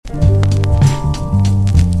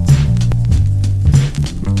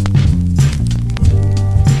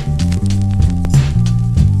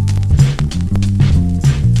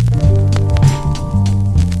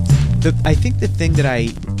I think the thing that I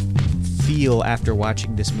feel after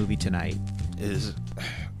watching this movie tonight is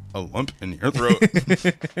a lump in your throat.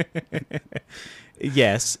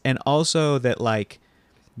 yes, and also that like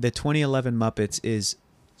the 2011 Muppets is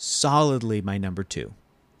solidly my number 2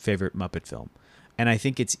 favorite Muppet film, and I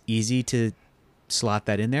think it's easy to slot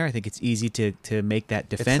that in there. I think it's easy to make that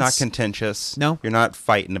defense. It's not contentious. No, you're not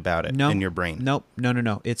fighting about it no, in your brain. No.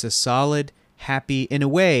 It's a solid, happy. In a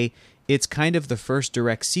way, it's kind of the first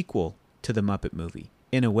direct sequel to the Muppet movie.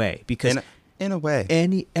 In a way, because in a way,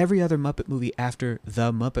 every other Muppet movie after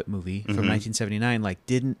the Muppet movie from 1979 like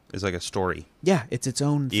didn't. It's like a story. Yeah, it's its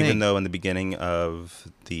own thing. Even though in the beginning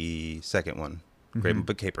of the second one, Great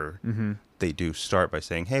Muppet Caper, they do start by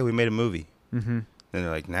saying, "Hey, we made a movie." And they're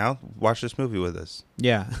like, "Now watch this movie with us."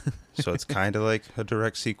 Yeah. So it's kind of like a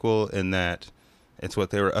direct sequel in that it's what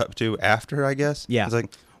they were up to after, I guess. Yeah. It's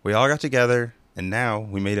like we all got together and now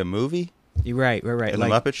we made a movie. You're right. In like,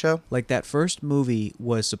 the Muppet Show? Like that first movie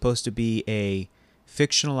was supposed to be a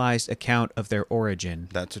fictionalized account of their origin.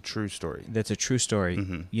 That's a true story. That's a true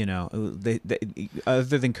story. You know, they,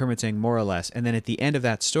 other than Kermit saying more or less. And then at the end of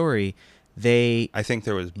that story, I think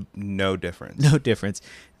there was no difference. No difference.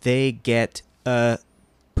 They get a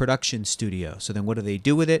production studio. So then what do they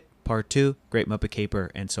do with it? Part 2, Great Muppet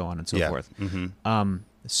Caper, and so on and so forth.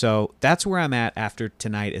 So that's where I'm at after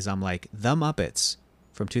tonight is I'm like, The Muppets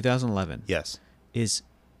from 2011 is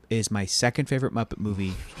my second favorite Muppet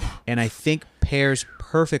movie, and I think pairs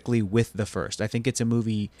perfectly with the first. I think it's a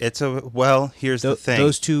movie. Here's the thing.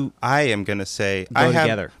 Those two I am going to say, go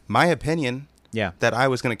together. My opinion that I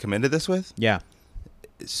was going to come into this with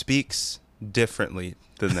speaks differently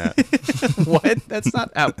than that. What? That's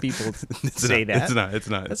not how people say that. It's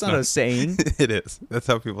not. That's not a saying. It is. That's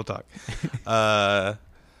how people talk.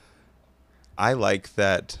 I like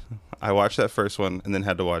that I watched that first one and then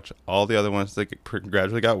had to watch all the other ones that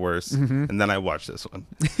gradually got worse, and then I watched this one.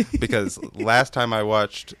 Because last time I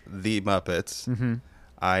watched The Muppets,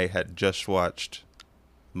 I had just watched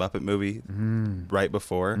Muppet Movie right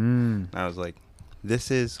before, and I was like,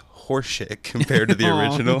 this is horseshit compared to the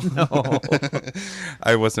original. No.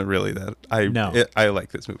 I wasn't really that. I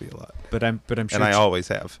like this movie a lot. But I'm sure. And I always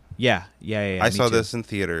have. Yeah. I saw this in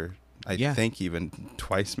theater. I think even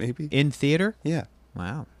twice, maybe. In theater? Yeah.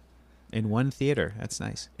 Wow. In one theater. That's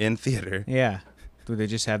nice. In theater. Yeah. Do they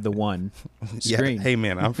just have the one screen? Yeah. Hey,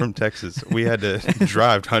 man, I'm from Texas. We had to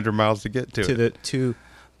drive 100 miles to get to it. To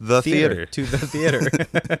the theater. To the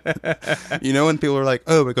theater. You know when people are like,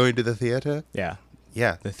 oh, we're going to the theater? Yeah.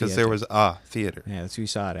 Yeah, because there was a theater. Yeah, that's who we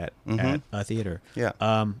saw it at a theater. Yeah.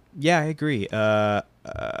 Yeah, I agree.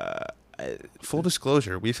 Full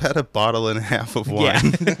disclosure, we've had a bottle and a half of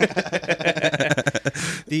wine. Yeah.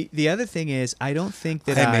 The other thing is, I don't think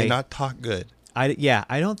that I may not talk good. I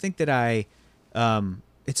don't think that I.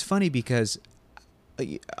 It's funny because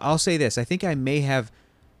I'll say this. I think I may have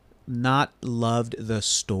not loved the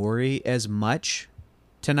story as much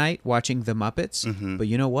tonight watching The Muppets. But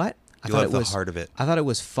you know what? I thought it was the heart of it. I thought it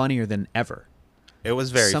was funnier than ever. It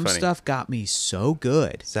was very funny. Some stuff got me so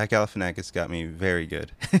good. Zach Galifianakis got me very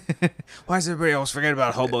good. Why is everybody else forgetting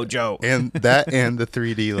about Hobo Joe? And that and the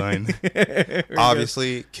 3D line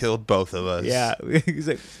obviously killed both of us. Yeah. He's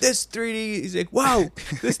like, this 3D. He's like, wow,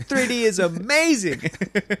 this 3D is amazing.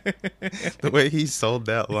 The way he sold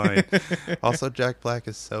that line. Also, Jack Black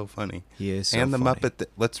is so funny. He is so and the funny. Muppet.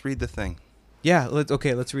 Let's read the thing. Yeah. Let's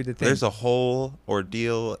read the thing. There's a whole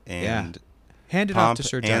ordeal and... Hand it off to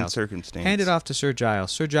Sir Giles. And circumstance. Hand it off to Sir Giles.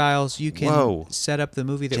 Sir Giles, you can set up the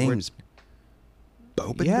movie that James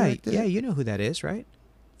Bobin directed? Yeah, you know who that is, right?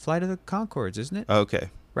 Flight of the Conchords, isn't it? Okay.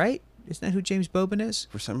 Right? Isn't that who James Bobin is?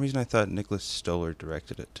 For some reason, I thought Nicholas Stoller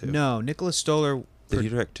directed it, too. No, Nicholas Stoller... Did he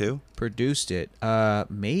direct, too? Produced it.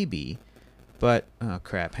 Maybe. But, oh,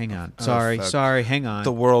 crap. Hang on. Fuck. Sorry. Hang on.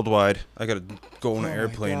 The worldwide. I got to go in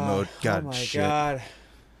airplane mode. God, oh, my shit. God.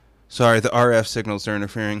 Sorry, the RF signals are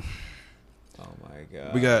interfering. Oh, my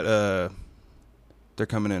God. We got, they're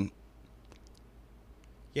coming in.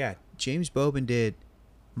 Yeah, James Bobin did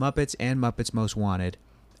Muppets and Muppets Most Wanted,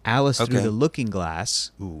 Alice Through the Looking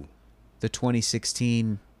Glass, the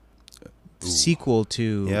 2016 sequel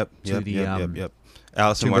to the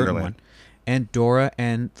Alice in Wonderland, and Dora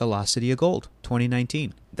and the Lost City of Gold,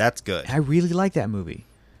 2019. That's good. I really like that movie.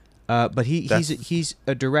 But he's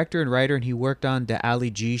a director and writer, and he worked on the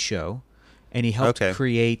Ali G show, and he helped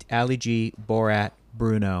create Ali G, Borat,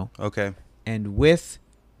 Bruno. Okay. And with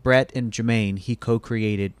Brett and Jermaine, he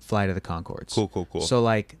co-created Flight of the Conchords. Cool. So,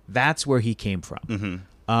 like, that's where he came from.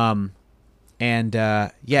 Mm-hmm. And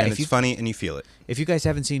it's funny and you feel it. If you guys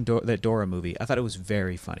haven't seen that Dora movie, I thought it was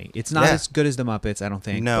very funny. It's not as good as the Muppets, I don't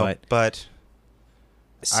think. No, but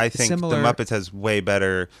I think similar, the Muppets has way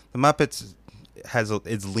better. The Muppets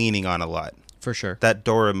is leaning on a lot. for sure. That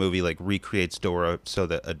Dora movie like recreates Dora so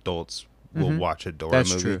that adults will watch a Dora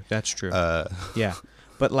movie. True. That's true. Yeah.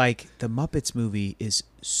 But like the Muppets movie is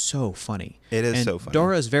so funny. It is and so funny.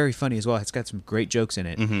 Dora is very funny as well. It's got some great jokes in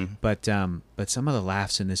it. Mm-hmm. But some of the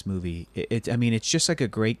laughs in this movie, I mean, it's just like a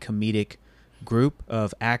great comedic group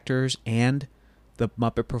of actors and the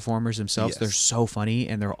Muppet performers themselves. Yes. They're so funny,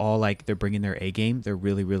 and they're all like they're bringing their A game. They're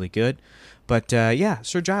really, really good. But yeah,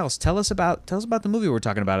 Sir Giles, tell us about the movie we're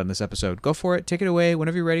talking about in this episode. Go for it. Take it away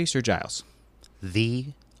whenever you're ready, Sir Giles.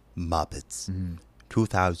 The Muppets,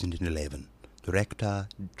 2011. Director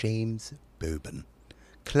James Bourbon.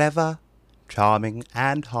 Clever, charming,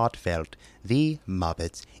 and heartfelt, The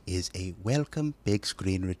Muppets is a welcome big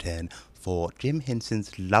screen return for Jim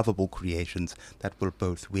Henson's lovable creations that will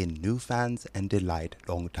both win new fans and delight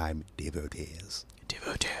longtime devotees.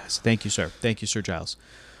 Thank you, sir. Thank you, Sir Giles.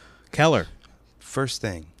 Keller. First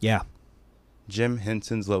thing, Yeah. Jim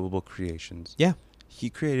Henson's lovable creations. Yeah.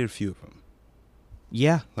 He created a few of them.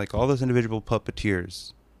 Yeah. Like all those individual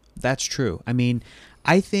puppeteers. That's true. I mean,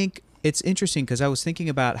 I think it's interesting because I was thinking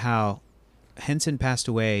about how Henson passed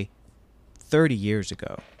away 30 years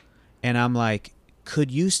ago. And I'm like,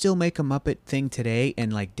 could you still make a Muppet thing today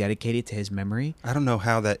and like dedicate it to his memory? I don't know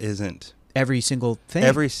how that isn't. Every single thing.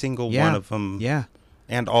 Every single one of them. Yeah.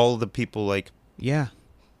 And all the people like... Yeah.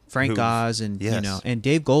 Frank Oz and, yes. you know, and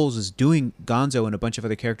Dave Goelz is doing Gonzo and a bunch of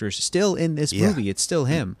other characters still in this movie. It's still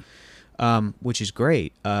him, which is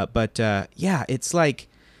great. But yeah, it's like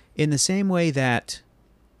in the same way that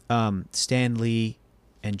Stan Lee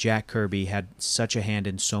and Jack Kirby had such a hand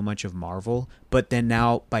in so much of Marvel, but then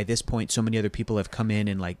now by this point, so many other people have come in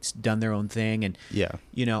and like done their own thing. And,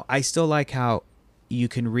 you know, I still like how you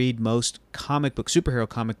can read most superhero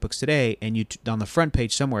comic books today, and you on the front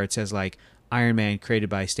page somewhere it says like Iron Man created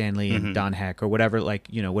by Stan Lee and Don Heck or whatever, like,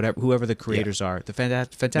 you know, whoever the creators are. The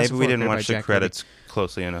Fantastic Maybe we Four didn't watch the Jack credits Kirby.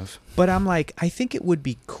 closely enough. But I'm like, I think it would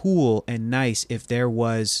be cool and nice if there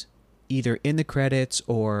was either in the credits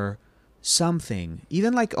or something,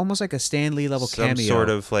 even like almost like a Stan Lee level Some cameo, sort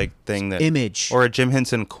of like thing that image or a Jim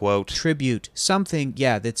Henson quote, tribute, something,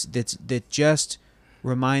 yeah, that just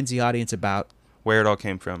reminds the audience about where it all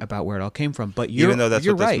came from. where it all came from. But Even though that's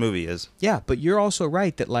you're what right. this movie is. Yeah, but you're also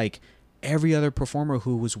right that like every other performer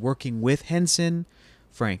who was working with Henson,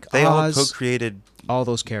 Frank They Oz, all co-created all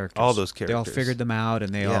those characters. They all figured them out,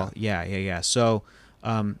 and they all yeah. So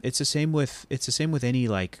it's the same with any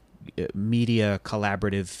like media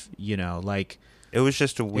collaborative. You know, like it was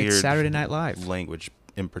just a weird Saturday Night Live language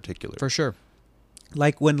in particular. for sure.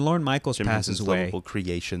 Like when Lorne Michaels Jim passes Henson's away. lovable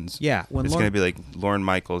creations. Yeah, when it's Lorne going to be like Lorne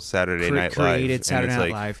Michaels Saturday Night Live. created Saturday and Night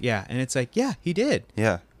it's like, Live. Yeah, and it's like, yeah, he did.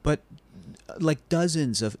 Yeah. But like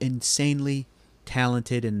dozens of insanely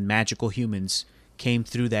talented and magical humans came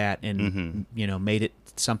through that and you know made it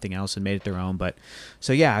something else and made it their own. But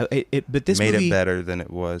so yeah, but this made movie it better than it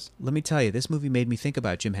was. Let me tell you, this movie made me think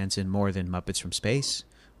about Jim Henson more than Muppets from Space,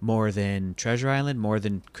 more than Treasure Island, more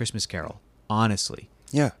than Christmas Carol. Honestly,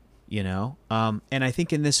 Yeah. you know. And I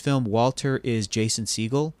think in this film, Walter is Jason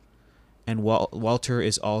Segel, and Walter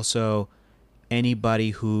is also anybody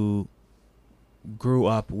who grew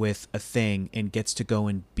up with a thing and gets to go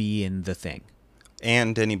and be in the thing.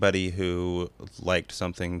 And anybody who liked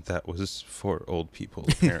something that was for old people,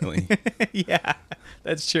 apparently. Yeah,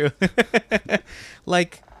 that's true.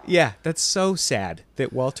 Like, yeah, that's so sad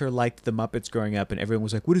that Walter liked the Muppets growing up and everyone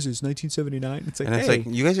was like, what is this, 1979? It's like, And it's hey, like,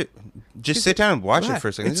 you guys just sit down and watch yeah, it for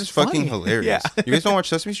a second. it's This is fucking funny. hilarious. Yeah. You guys don't watch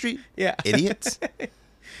Sesame Street? Yeah. Idiots.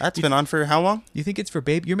 That's been on for how long? you think it's for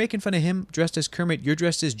Babe? You're making fun of him dressed as Kermit. You're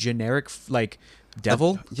dressed as generic, like,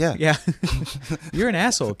 devil? Yeah. Yeah. You're an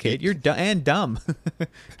asshole, kid. You're and dumb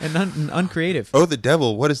and uncreative. Oh, the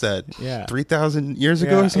devil. What is that? Yeah. 3,000 years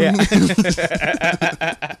ago or something?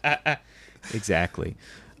 Yeah. Exactly.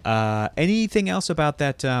 Anything else about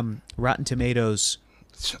that Rotten Tomatoes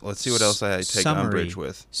Let's see what else I take umbrage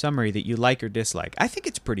with. summary that you like or dislike? I think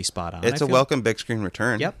it's pretty spot on. It's I a feel welcome big screen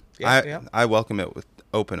return. Yep. I welcome it with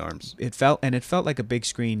open arms. It felt like a big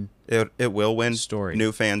screen. It will win Story.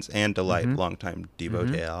 new fans and delight longtime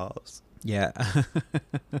devotees. Yeah.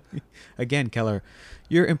 Again, Keller,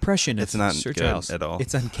 your impression of It's not Sir good Giles, at all.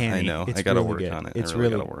 It's uncanny. I know. It's I gotta really work good. on it. It's I really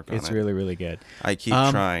really, gotta work on it's it. really, really good. I keep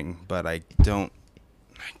trying, but I don't.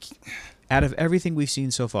 Out of everything we've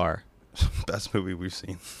seen so far, Best movie we've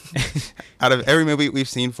seen. Out of every movie we've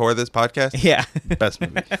seen for this podcast, yeah. best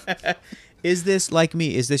movie. Is this, like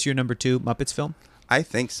me, is this your number 2 Muppets film? I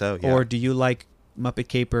think so, yeah. Or do you like Muppet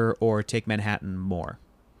Caper or Take Manhattan more?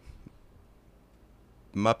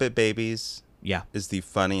 Muppet Babies Yeah. is the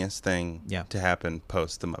funniest thing Yeah. to happen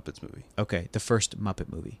post the Muppets movie. Okay, the first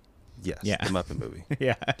Muppet movie. Yes, Yeah. the Muppet movie.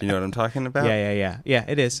 Yeah. Do you know what I'm talking about? Yeah,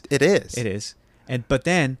 it is. It is. It is. But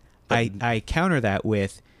then But- I counter that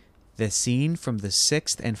with the scene from the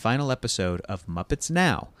 6th and final episode of Muppets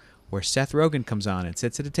Now, where Seth Rogen comes on and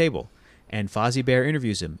sits at a table, and Fozzie Bear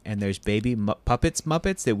interviews him, and there's baby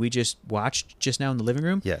Muppets that we just watched just now in the living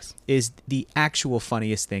room. Yes. Is the actual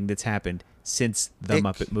funniest thing that's happened since the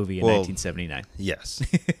Muppet movie in 1979. Yes.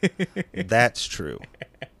 That's true.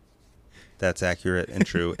 That's accurate and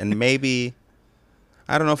true. And maybe,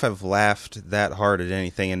 I don't know if I've laughed that hard at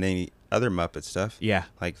anything in any other Muppet stuff. Yeah.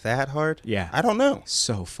 Like that hard? Yeah. I don't know.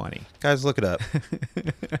 So funny. Guys, look it up.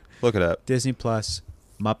 Look it up. Disney Plus,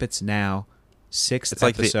 Muppets Now, 6th It's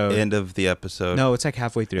like episode. the end of the episode. No, it's like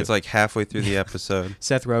halfway through. It's like halfway through the episode.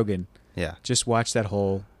 Seth Rogen. Yeah. Just watch that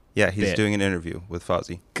whole. Yeah, he's bit. doing an interview with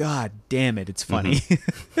Fozzie. God damn it, it's funny.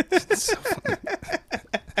 It's so funny.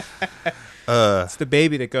 It's the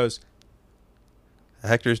baby that goes,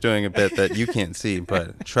 Hector's doing a bit that you can't see,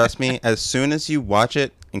 but trust me, as soon as you watch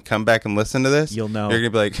it and come back and listen to this, You'll know. You're gonna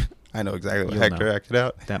be like, I know exactly what You'll Hector know. acted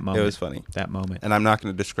out. that moment. It was funny, That moment. and I'm not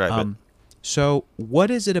going to describe it. So, what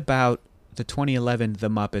is it about the 2011 The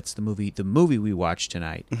Muppets, the movie we watched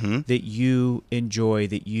tonight, Mm-hmm. that you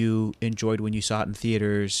enjoyed when you saw it in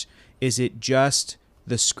theaters? Is it just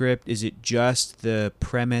the script? Is it just the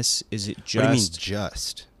premise? Is it What do you mean just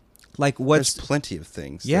just? like There's what's plenty of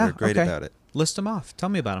things Yeah, that are great okay. about it. list them off? Tell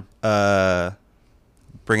me about them.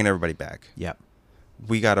 Bringing everybody back. Yep.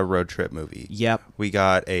 We got a road trip movie. Yep. We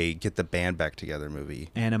got a get the band back together movie.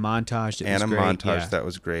 And a montage. That And a was great. montage Yeah. that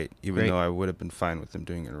was great, even Great. though I would have been fine with them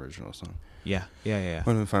doing an original song. Yeah. Yeah.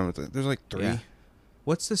 Would have been fine with it. There's like 3. Yeah.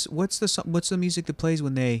 What's this? What's the music that plays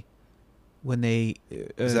when they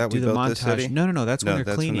Is that do We the Built This montage? City? No, that's when they're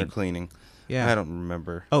that's cleaning. when they're cleaning. Yeah. I don't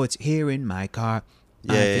remember. Oh, it's here in my car.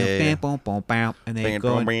 I Yeah, feel yeah, bam, yeah. boom, boom, bam, and they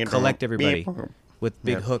go and collect everybody with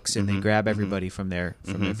big Yep. hooks, and they Mhm, grab mhm. everybody from their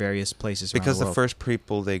various places. Because around the world. first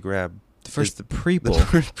people they grab, The first is prequel. the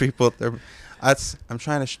first people. I'm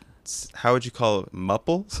trying to. How would you call it?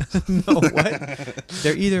 Mupples? No, what?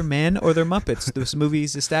 They're either men or they're Muppets. This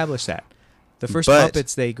movie's established that. The first But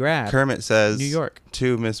Muppets they grab. Kermit says, New York.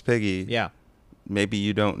 to Miss Piggy, Yeah. maybe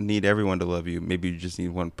you don't need everyone to love you. Maybe you just need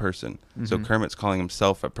one person. So Mhm. Kermit's calling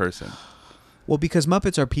himself a person. Well, because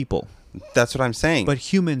Muppets are people, That's what I'm saying. but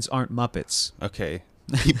humans aren't Muppets. okay,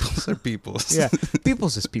 peoples are peoples. Yeah,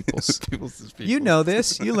 peoples is peoples. peoples is peoples. You know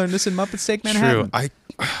this. You learned this in Muppets Take True. Manhattan.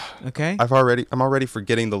 Okay. I'm already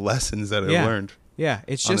forgetting the lessons that Yeah. I learned. Yeah,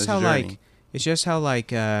 it's on just this how journey.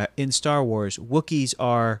 in Star Wars, Wookiees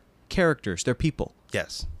are characters. They're people,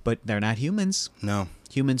 Yes. but they're not humans. No.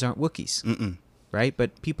 Humans aren't Wookiees, Mm-mm. right?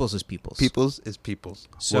 But peoples is peoples. Peoples is peoples.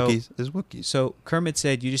 So- Wookiees is Wookiees. So Kermit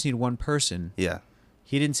said you just need one person. Yeah.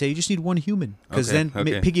 He didn't say you just need one human, because Okay, then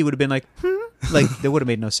okay. Piggy would have been like, like that would have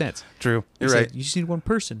made no sense. True. He You're said, right. You just need one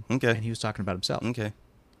person. Okay. And he was talking about himself. Okay.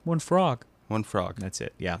 One frog. One frog. That's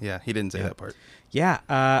it. Yeah. Yeah, he didn't say Yeah. that part.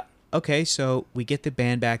 Yeah. Okay, so we get the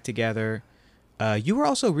band back together. You were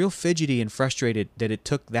also real fidgety and frustrated that it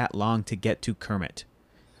took that long to get to Kermit.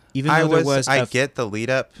 Even though there was I get the lead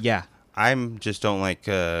up. Yeah. I'm just don't like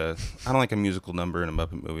I don't like a musical number in a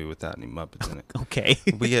Muppet movie without any Muppets in it. Okay.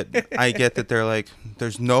 I get that they're like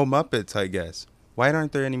there's no Muppets, I guess. Why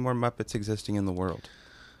aren't there any more Muppets existing in the world?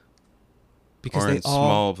 because or they in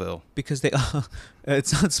all Smallville. because they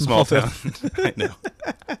it's not Small Smallville. town. I know.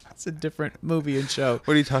 It's a different movie and show.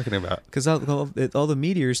 What are you talking about? Because all the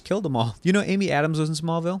meteors killed them all. You know, Amy Adams was in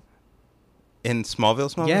Smallville. In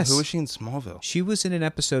Smallville? Yes. Who was she in Smallville? She was in an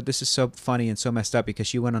episode. This is so funny and so messed up because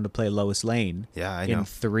she went on to play Lois Lane. Yeah, I in know.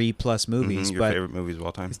 3+ movies. Your but favorite movies of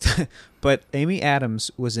all time. but Amy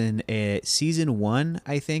Adams was in a season 1,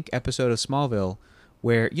 I think, episode of Smallville,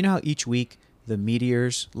 where you know how each week the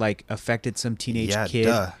meteors like affected some teenage Yeah, kid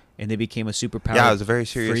duh. and they became a superpower. Yeah, it was a very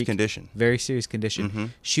serious freak. condition. Very serious condition. Mhm.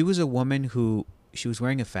 She was a woman who she was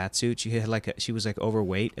wearing a fat suit. She had she was like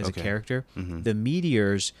overweight as Okay. a character. Mhm. The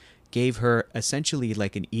meteors gave her essentially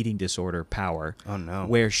like an eating disorder power. Oh, no.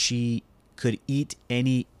 Where she could eat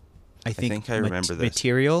any, I think I remember this.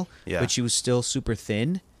 material, Yeah. but she was still super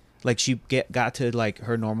thin. Like she got to like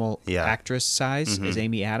her normal Yeah. actress size as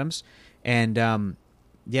Amy Adams, and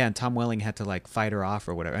and Tom Welling had to like fight her off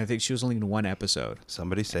or whatever. I think she was only in one episode,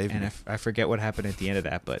 Somebody saved and me. I forget what happened at the end of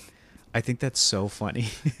that, but I think that's so funny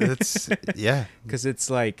That's yeah. because it's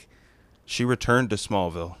like, She returned to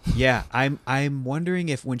Smallville. yeah, I'm wondering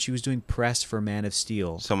if when she was doing press for Man of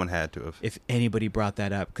Steel, Someone had to have. if anybody brought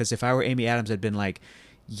that up, because if I were Amy Adams, I'd been like,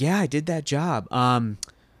 yeah, I did that job.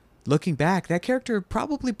 looking back, that character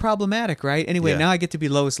probably problematic, right? Anyway, Yeah. now I get to be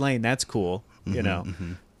Lois Lane. That's cool, you know.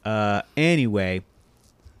 Anyway,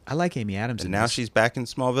 I like Amy Adams. And in now this. she's back in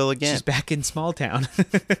Smallville again. She's back in small town.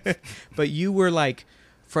 But you were like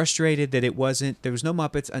frustrated that there was no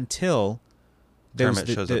Muppets until Kermit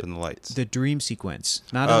shows up in the lights. The dream sequence.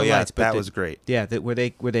 Not Oh, in the yeah, lights, but that was great. Yeah, where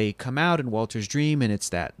they come out in Walter's dream, and it's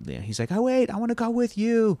that he's like, "Oh wait, I want to go with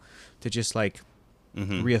you," to just like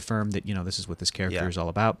reaffirm that this is what this character is all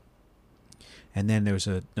about. And then there's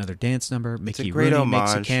another dance number. It's Mickey a great Rooney homage.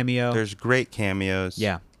 makes a cameo. There's great cameos.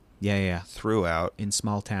 Yeah. Throughout. In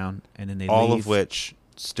small town, and then they all leave. of which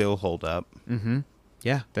still hold up. Mm-hmm.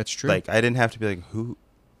 Yeah, that's true. Like, I didn't have to be like, who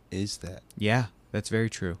is that? Yeah, that's very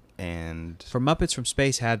true. And For Muppets from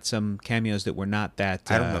Space had some cameos that were not that.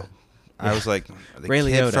 I don't know. I was like, the Ray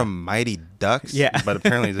kid Liotta. from Mighty Ducks? Yeah. But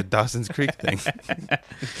apparently it's a Dawson's Creek thing.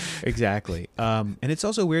 Exactly. And it's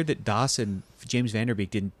also weird that James Van Der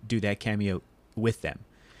Beek didn't do that cameo with them.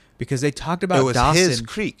 Because they talked about It was Dawson. his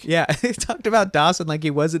creek. Yeah, they talked about Dawson like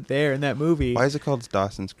he wasn't there in that movie. Why is it called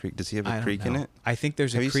Dawson's Creek? Does he have I a don't creek in know. it? I think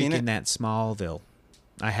there's Have a you creek seen in it? that Smallville.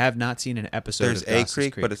 I have not seen an episode There's of a Dawson's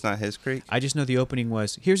creek, but it's not his creek. I just know the opening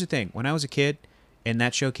was, here's the thing. When I was a kid and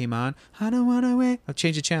that show came on, I don't want to wait. I'll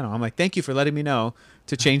change the channel. I'm like, thank you for letting me know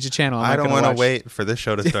to change the channel. I don't want to wait for this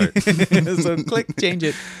show to start. So click, change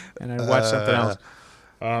it, and I watch something else.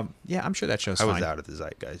 Yeah, I'm sure that show's I fine. was out of the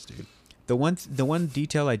zeitgeist, dude. The one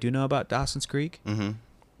detail I do know about Dawson's Creek,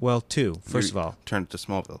 well, two. First of all, turned to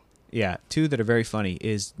Smallville. yeah, two that are very funny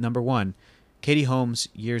is, number one, Katie Holmes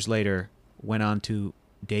years later went on to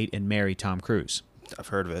date and marry Tom Cruise. I've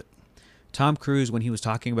heard of it. Tom Cruise, when he was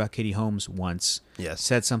talking about Katie Holmes once, Yes.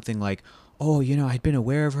 said something like, "Oh, I'd been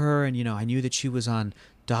aware of her, and I knew that she was on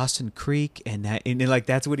Dawson Creek, and like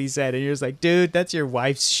that's what he said." And you're just like, "Dude, that's your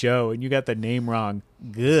wife's show, and you got the name wrong."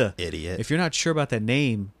 Gah. Idiot. If you're not sure about the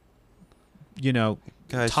name,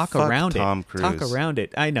 Guys, talk fuck around Tom it. Cruise. Talk around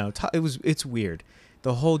it. I know. It's weird.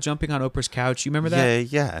 The whole jumping on Oprah's couch. You remember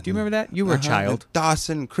that? Yeah. Do you remember that? You were a child.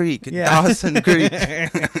 Dawson Creek. Yeah. Dawson Creek.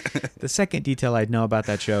 The second detail I'd know about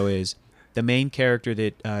that show is the main character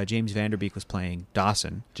that James Van Der Beek was playing,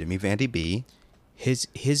 Dawson. Jimmy Vandy B.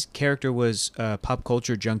 His character was a pop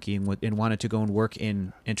culture junkie and wanted to go and work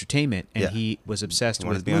in entertainment, and he was obsessed He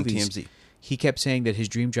wanted with to be on movies. TMZ. He kept saying that his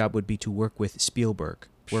dream job would be to work with Spielberg.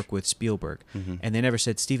 And they never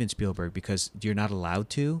said Steven Spielberg because you're not allowed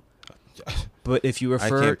to. But if you I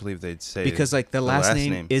refer, can't believe they'd say because like the last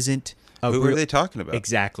name isn't a Who are they talking about?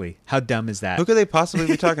 Exactly. How dumb is that? Who could they possibly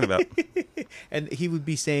be talking about? And he would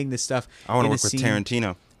be saying this stuff. I want to in a work with scene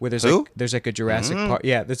Tarantino. Where there's Who? like a Jurassic Park.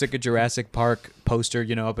 Yeah, there's like a Jurassic Park poster,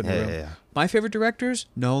 up in the room. Yeah. My favorite directors: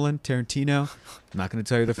 Nolan, Tarantino. I'm not going to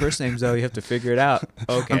tell you the first names though. You have to figure it out.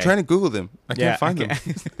 Okay. I'm trying to Google them. I can't find them.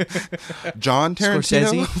 John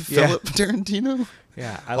Tarantino, Scorsese? Yeah. Philip Tarantino.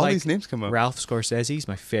 Yeah, I All like these names come up. Ralph Scorsese's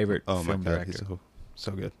my favorite Oh my film god, director. he's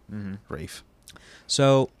so good. Rafe.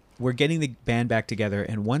 So we're getting the band back together,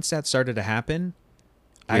 and once that started to happen,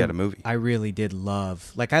 We had a movie. I really did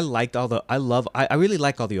love. Like I really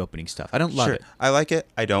like all the opening stuff. I don't love Sure. it. I like it.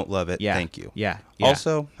 I don't love it. Yeah. Thank you. Yeah.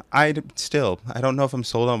 Also, I don't know if I'm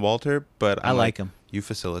sold on Walter, but I like him. You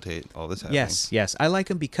facilitate all this happening. Yes, I like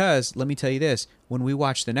him because let me tell you this: when we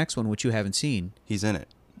watch the next one, which you haven't seen, He's in it.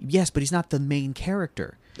 yes, but he's not the main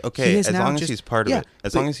character. Okay, He is as now long as just- he's part of yeah, it.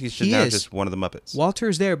 As but long as he's he now is. just one of the Muppets. Walter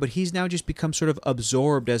is there, but he's now just become sort of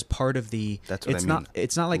absorbed as part of the. That's what I it's mean. not.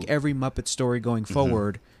 It's not like every Muppet story going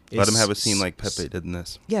forward. Let him is have a scene like Pepe did in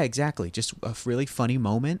this. Yeah, exactly. Just a really funny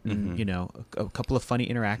moment, and a couple of funny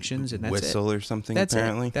interactions, and that's Whistle it. or something, That's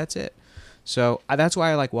apparently. it. That's it. So that's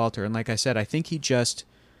why I like Walter, and like I said, I think he just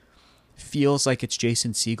feels like it's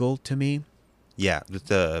Jason Segel to me. Yeah,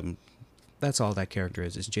 That's all that character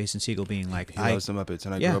is Jason Segel being like, he loves the Muppets,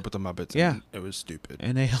 and I Yeah. grew up with the Muppets, Yeah. and it was stupid.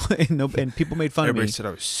 and and people made fun Everybody of me, said I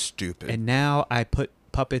was stupid, and now I put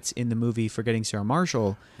puppets in the movie Forgetting Sarah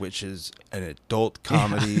Marshall, which is an adult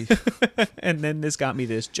comedy. and then this got me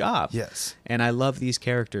this job. Yes. And I love these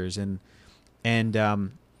characters, and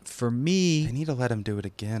for me, They need to let him do it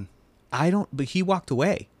again. but he walked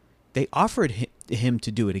away. They offered him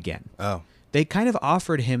to do it again. Oh. They kind of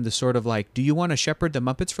offered him the sort of like, do you want to shepherd the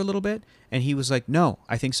Muppets for a little bit? And he was like, no,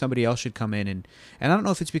 I think somebody else should come in. And I don't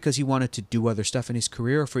know if it's because he wanted to do other stuff in his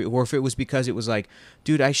career, or if it was because it was like,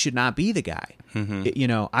 dude, I should not be the guy.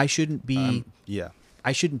 I shouldn't be. Yeah.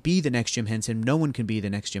 I shouldn't be the next Jim Henson. No one can be the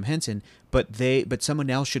next Jim Henson. But someone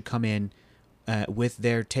else should come in with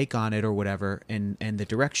their take on it or whatever, and the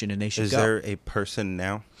direction, and they should Is go. there a person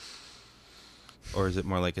now? Or is it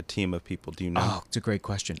more like a team of people? Do you know? Oh, it's a great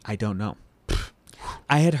question. I don't know.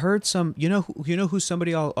 I had heard some. You know who's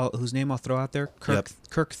somebody whose name I'll throw out there.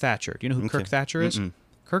 Kirk Thatcher. Do you know who Kirk Thatcher is? Mm-mm.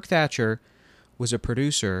 Kirk Thatcher was a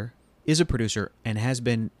producer, is a producer, and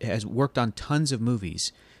has worked on tons of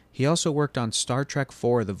movies. He also worked on Star Trek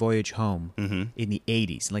IV: The Voyage Home in the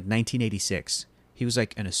 80s, like 1986. He was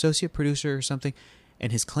like an associate producer or something,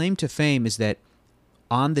 and his claim to fame is that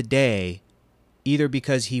on the day, either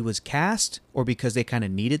because he was cast or because they kind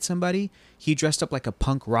of needed somebody, he dressed up like a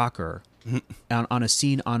punk rocker on a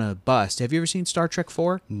scene on a bus. Have you ever seen Star Trek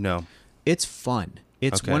IV? No. It's fun.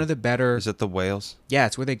 It's one of the better... Is it the whales? Yeah,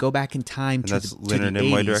 it's where they go back in time to the Leonard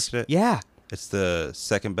Nimoy directed it? Yeah. It's the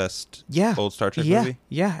second best old Star Trek movie? movie?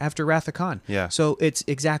 Yeah, after Wrath of Khan. Yeah. So it's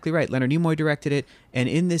exactly right. Leonard Nimoy directed it, and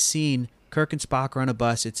in this scene, Kirk and Spock are on a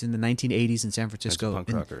bus. It's in the 1980s in San Francisco.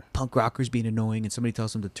 Punk rocker. Punk rocker's being annoying, and somebody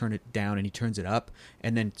tells him to turn it down, and he turns it up,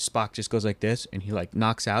 and then Spock just goes like this, and he like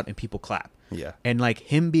knocks out, and people clap. Yeah. And like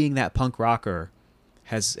him being that punk rocker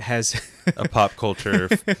has a pop culture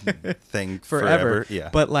thing forever. Yeah.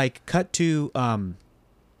 But like cut to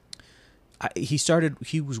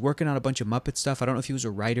he was working on a bunch of Muppet stuff. I don't know if he was a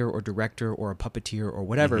writer or director or a puppeteer or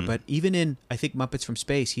whatever, but even in, I think, Muppets from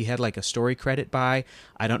Space, he had like a story credit by.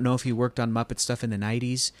 I don't know if he worked on Muppet stuff in the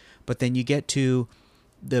 90s, but then you get to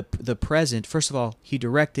the present. First of all, he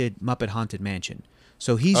directed Muppet Haunted Mansion.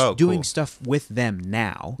 So he's doing stuff with them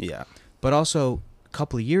now. Yeah. But also, a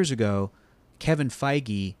couple of years ago, Kevin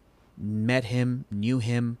Feige met him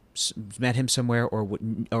somewhere or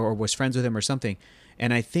was friends with him or something.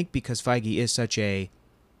 And I think because Feige is such a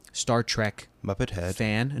Star Trek Muppet head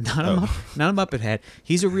fan, not a Muppet head,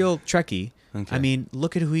 he's a real Trekkie. Okay. I mean,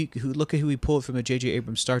 look at who he pulled from the J.J.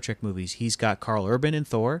 Abrams Star Trek movies. He's got Karl Urban in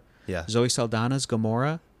Thor. Yeah. Zoe Saldana's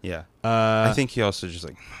Gamora. Yeah. I think he also just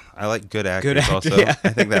I like good actors also. Yeah. I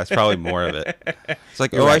think that's probably more of it. It's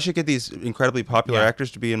like, I should get these incredibly popular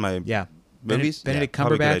actors to be in my movies. Benedict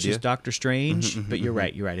Cumberbatch is Doctor Strange, but you're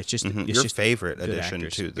right. It's just it's your just favorite addition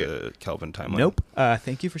to the Kelvin timeline. Nope.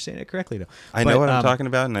 Thank you for saying it correctly, though. I know what I'm talking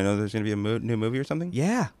about, and I know there's going to be a new movie or something.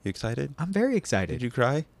 Yeah. You excited? I'm very excited. Did you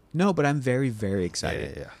cry? No, but I'm very, very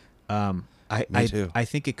excited. Yeah. Me too. I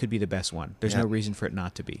think it could be the best one. There's no reason for it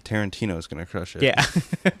not to be. Tarantino's going to crush it. Yeah.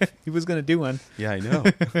 He was going to do one. Yeah, I know.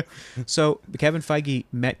 So Kevin Feige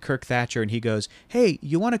met Kirk Thatcher, and he goes, "Hey,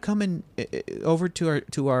 you want to come in over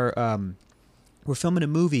to our we're filming a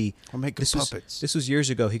movie. I'll make puppets." This was years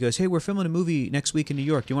ago. He goes, "Hey, we're filming a movie next week in New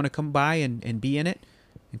York. Do you want to come by and be in it?"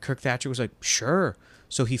 And Kirk Thatcher was like, "Sure."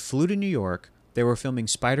 So he flew to New York. They were filming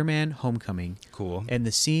Spider-Man: Homecoming. Cool. And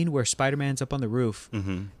the scene where Spider-Man's up on the roof,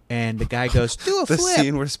 and the guy goes, "Do a flip." The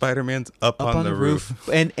scene where Spider-Man's up on the roof.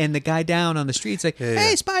 and the guy down on the street's like,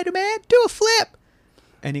 "Hey, Spider-Man, do a flip."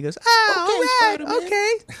 And he goes, "Oh, okay, all right,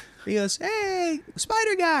 okay." He goes, "Hey,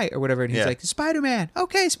 Spider Guy," or whatever. And he's like, "Spider-Man.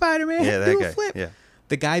 Okay, Spider-Man, do a flip." Yeah.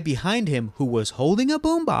 The guy behind him who was holding a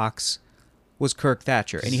boombox was Kirk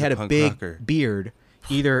Thatcher. And he had a big beard,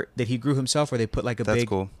 either that he grew himself or they put like a big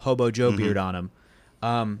Hobo Joe beard on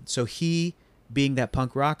him. So he, being that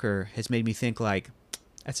punk rocker, has made me think like,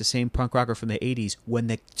 that's the same punk rocker from the 80s when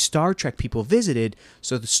the Star Trek people visited.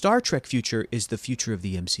 So the Star Trek future is the future of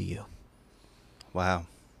the MCU. Wow.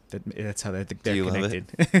 That's how they're connected. Love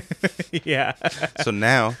it? Yeah. So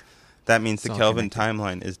now that means the Kelvin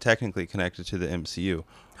timeline is technically connected to the MCU.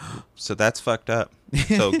 So that's fucked up.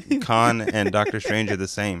 So Khan and Doctor Strange are the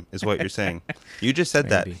same, is what you're saying. You just said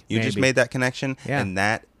that. You just made that connection, and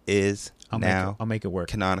that is I'll make it work.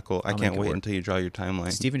 Canonical. I can't wait until you draw your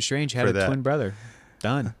timeline. Stephen Strange had a twin brother.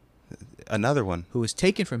 Done. Another one. Who was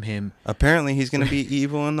taken from him. Apparently he's going to be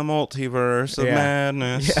evil in the multiverse of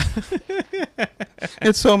madness. Yeah.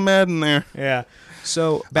 It's so mad in there. Yeah.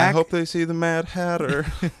 So I hope they see the Mad Hatter.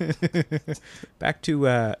 Back to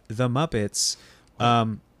the Muppets.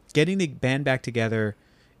 Getting the band back together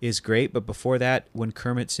is great, but before that, when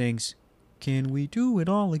Kermit sings, "Can we do it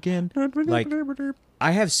all again?" Like,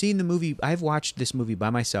 I have seen the movie. I've watched this movie by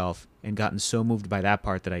myself and gotten so moved by that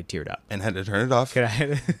part that I teared up and had to turn it off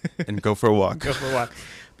and go for a walk.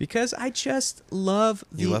 Because I just love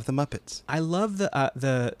you love the Muppets. I love the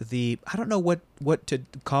I don't know what to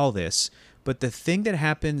call this, but the thing that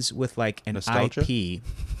happens with like an nostalgia? IP,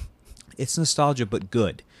 it's nostalgia but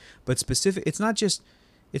good, but specific. It's not just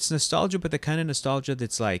it's nostalgia, but the kind of nostalgia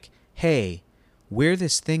that's like, hey, we're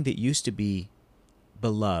this thing that used to be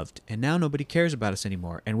beloved, and now nobody cares about us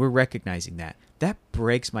anymore, and we're recognizing that. That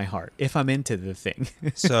breaks my heart if I'm into the thing.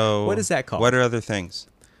 So what is that called? What are other things?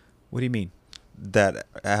 What do you mean? That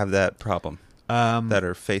have that problem, that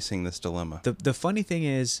are facing this dilemma. The funny thing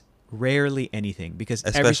is, Rarely anything, because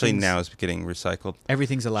especially now it's getting recycled.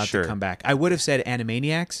 Everything's allowed Sure. to come back. I would have said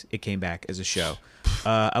Animaniacs. It came back as a show.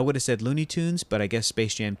 I would have said Looney Tunes, but I guess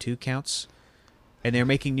Space Jam 2 counts. And they're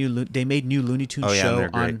making they made new Looney Tunes Oh, yeah, and show they're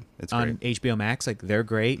great. It's on great. HBO Max. Like, they're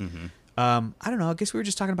great. I don't know. I guess we were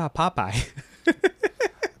just talking about Popeye.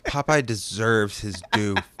 Popeye deserves his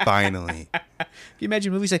due finally. Can you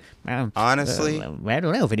imagine movies like, Honestly, I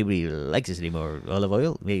don't know if anybody likes this anymore. Olive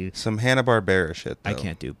oil? Maybe. some Hanna-Barbera shit, though. I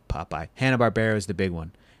can't do Popeye. Hanna-Barbera is the big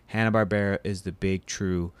one. Hanna-Barbera is the big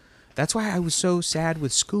true. That's why I was so sad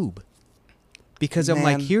with Scoob. Because I'm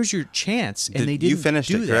like, Man. here's your chance, and they You didn't finished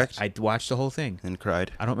do it, that. correct? I watched the whole thing. And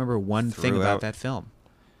cried. I don't remember one thing Threw about out. that film,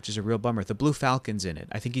 which is a real bummer. The Blue Falcon's in it.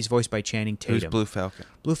 I think he's voiced by Channing Who's Tatum. Blue Falcon?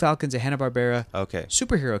 Blue Falcon's a Hanna-Barbera Okay.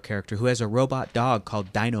 superhero character who has a robot dog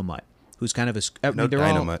called Dynomutt, who's kind of a... No they're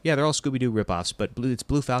Dynomutt. they're all Scooby-Doo ripoffs, but it's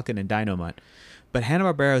Blue Falcon and Dynomutt. But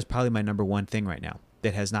Hanna-Barbera is probably my number one thing right now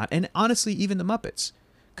that has not... And honestly, even the Muppets.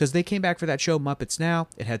 Because they came back for that show, Muppets Now.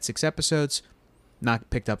 It had 6 episodes, not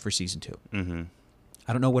picked up for season 2. Mm-hmm.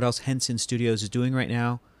 I don't know what else Henson Studios is doing right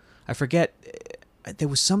now. I forget. There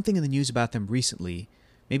was something in the news about them recently.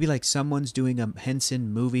 Maybe like someone's doing a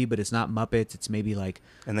Henson movie, but it's not Muppets. It's maybe like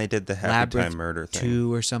And they did the Happy Labyrinth Time Murder thing.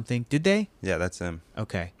 2 or something. Did they? Yeah, that's them.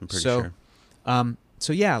 Okay. I'm pretty so, sure.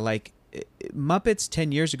 So yeah, like Muppets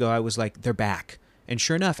 10 years ago, I was like, they're back. And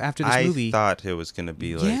sure enough, after this movie, I thought it was going to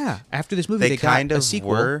be like... yeah, after this movie, they kind got a of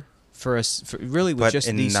sequel were, for us. For really, with but just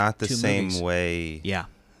in these not the 2 same movies. way Yeah.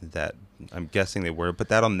 that I'm guessing they were, but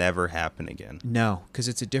that'll never happen again. No, because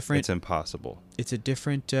it's a different. It's impossible. It's a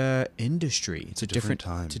different industry. It's a different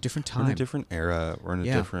time. It's a different We're in time. a different era. We're in a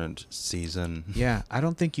Yeah. different season. Yeah, I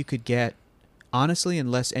don't think you could get, honestly,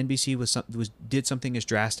 unless NBC did something as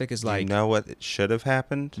drastic as like you know what it should have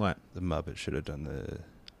happened? what? The Muppets should have done the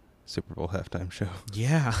Super Bowl halftime show.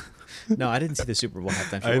 Yeah, no, I didn't see the Super Bowl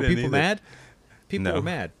halftime show. I Were didn't people either. mad? People No. were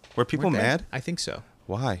mad. Were people Weren't they? mad? I think so.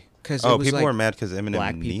 Why? 'Cause oh, it was people like were mad because Eminem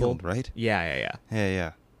black people. kneeled, right? Yeah.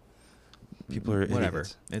 Yeah. People are whatever.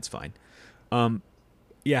 idiots. It's fine.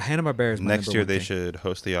 Yeah, Hanna-Barbera is my Next number year one they thing. should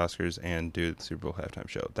host the Oscars and do the Super Bowl halftime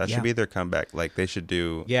show. That Yeah. should be their comeback. Like they should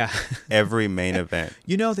do Yeah. every main event.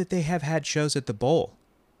 You know that they have had shows at the Bowl.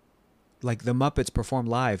 Like the Muppets perform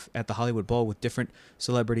live at the Hollywood Bowl with different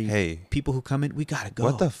celebrity Hey. people who come in. We gotta go.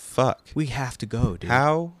 What the fuck? We have to go, dude.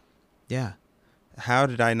 How Yeah,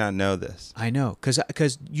 did I not know this? I know. Because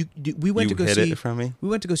we went You to go hid see. it from me? We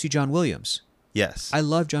went to go see John Williams. Yes. I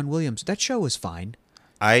love John Williams. That show was fine.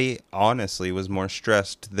 I honestly was more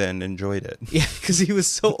stressed than enjoyed it. Yeah, because he was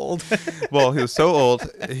so old. Well, he was so old,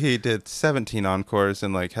 he did 17 encores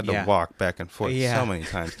and like had to Yeah. walk back and forth Yeah. so many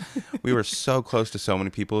times. We were so close to so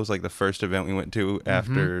many people. It was like the first event we went to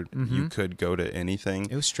after you could go to anything.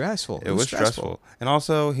 It was stressful. It was stressful. And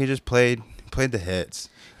also he just played the hits.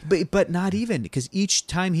 But not even, because each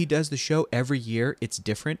time he does the show every year, it's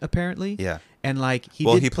different apparently. Yeah. And like he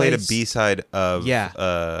Played a B-side of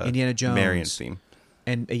Indiana Jones. Marion's theme.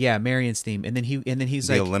 And Marion's theme, and then he's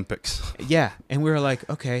The like, Olympics. yeah, and we were like,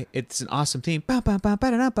 okay, it's an awesome theme. It's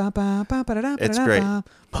It's great.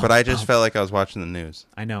 But I just felt like I was watching the news.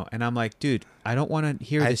 I know, and I'm like, dude, I don't want to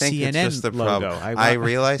hear I the think CNN it's just the logo. problem. I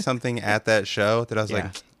realized something at that show that I was Yeah.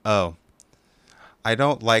 like, oh, I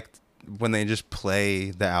don't like when they just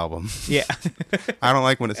play the album. Yeah. I don't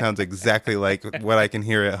like when it sounds exactly like what I can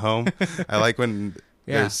hear at home. I like when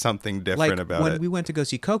Yeah. there's something different Like about when it. we went to go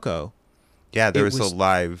see Coco, Yeah, there it was was- a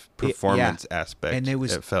live performance aspect. and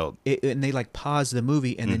it felt. and they like paused the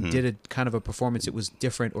movie and Mm-hmm. then did a kind of a performance. It was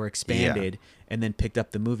different or expanded, and then picked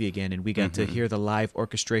up the movie again, and we got Mm-hmm. to hear the live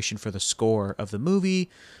orchestration for the score of the movie.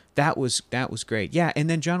 That was great. Yeah, and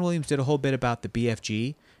then John Williams did a whole bit about the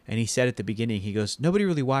BFG, and he said at the beginning, he goes, nobody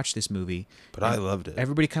really watched this movie, But And I loved it.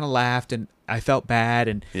 Everybody kind of laughed, and I felt bad,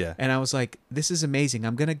 and Yeah. and I was like, this is amazing.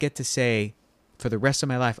 I'm gonna get to say, for the rest of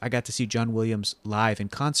my life, I got to see John Williams live in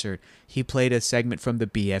concert. He played a segment from the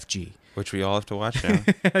BFG. Which we all have to watch now.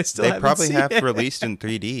 I still They haven't probably seen have it. released in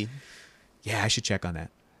 3D Yeah, I should check on that.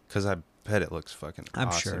 because I bet it looks fucking I'm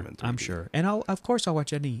awesome sure. in 3D. I'm sure. And of course I'll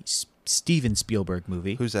watch any Steven Spielberg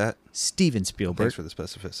movie. Who's that? Steven Spielberg. Thanks for the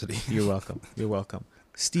specificity. You're welcome. You're welcome.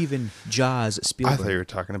 Steven Jaws I Spielberg. thought you were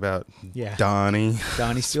talking about Yeah. Donnie.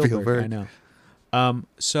 Donnie Spielberg. Spielberg. I know.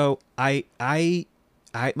 So I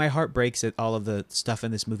my heart breaks at all of the stuff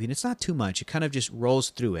in this movie, and it's not too much. It kind of just rolls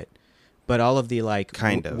through it. But all of the like,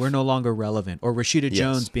 Kind of. we're no longer relevant, or Rashida Yes.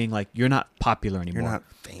 Jones being like, you're not popular anymore. You're not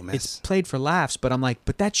famous. It's played for laughs, but I'm like,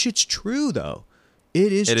 but that shit's true though.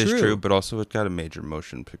 It is It true. is true, but also it got a major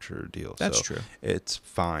motion picture deal. That's so true. It's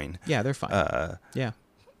fine. Yeah, they're fine. Yeah.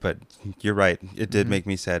 But you're right. It did Mm-hmm. make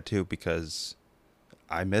me sad too because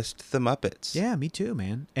I missed the Muppets. Yeah, me too,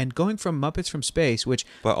 man. And going from Muppets from Space, which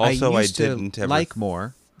But also I used didn't to ever like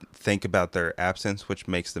more. think about their absence, which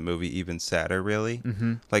makes the movie even sadder, really.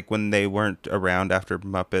 Mm-hmm. Like when they weren't around after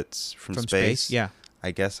Muppets from Space. Yeah.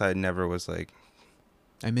 I guess I never was like...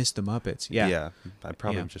 I missed the Muppets. Yeah. Yeah. I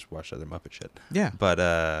probably Yeah. just watched other Muppet shit. Yeah. But,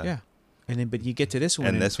 Yeah. And then, but you get to this one,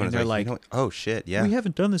 and this one and is they're like, like, oh, shit, yeah. we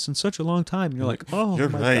haven't done this in such a long time. And you're like, oh, You're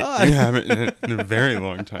my right. God. You haven't in a very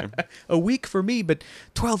long time. A week for me, but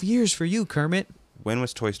 12 years for you, Kermit. When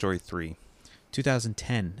was Toy Story 3?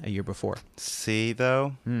 2010, a year before. See,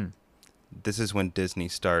 though, Mm. this is when Disney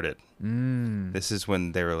started. Mm. This is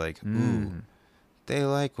when they were like, ooh, they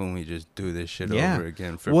like when we just do this shit Yeah. over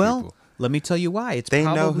again for Well, people. let me tell you why. It's They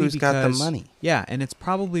probably know who's got the because- money. Yeah, and it's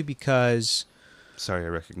probably because Sorry, I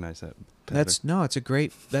recognize that. that's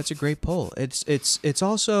a great poll. It's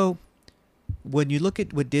also when you look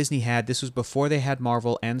at what Disney had, this was before they had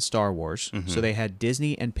Marvel and Star Wars. Mhm. So they had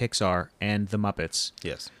Disney and Pixar and the Muppets.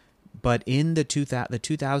 Yes. But in the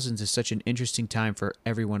 2000s is such an interesting time for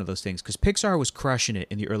every one of those things because Pixar was crushing it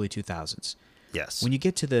in the early 2000s. Yes. When you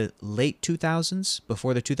get to the late 2000s,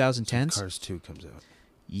 before the 2010s, Cars 2 comes out.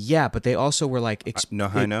 yeah, but they also were like... Know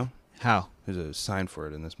how I know? How? There's a sign for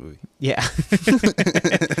it in this movie. Yeah.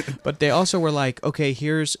 But they also were like, okay,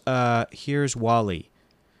 here's Wall-E.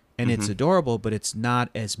 And it's adorable, but it's not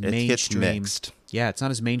as It gets mainstream. mixed. Yeah, it's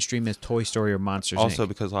not as mainstream as Toy Story or Monsters Also, Inc.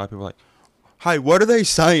 because a lot of people are like, hi, what are they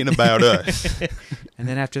saying about us? And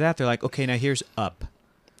then after that, they're like, okay, now here's Up.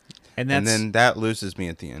 And that's... And then that loses me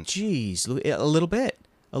at the end. Geez, a little bit.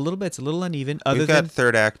 A little bit. It's a little uneven. We've Other got than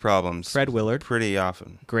third act problems. Fred Willard, Pretty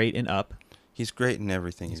often. great in Up. He's great in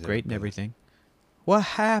everything. He's ever great in been. everything. What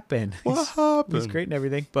happened? What happened? He's great in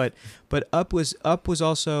everything. But Up was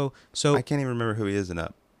also so I can't even remember who he is in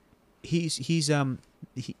Up. he's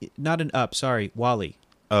not an Up. Sorry, Wall-E.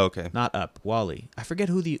 Oh, okay. Not Up. Wall-E. I forget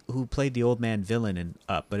who played the old man villain in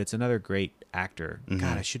Up, but it's another great actor.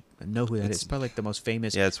 God, I should know who that is. It's probably like the most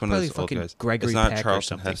famous. Yeah, it's one of probably those old fucking guys. Gregory it's not Peck or Charlton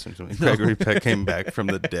something. Heston. Gregory Peck came back from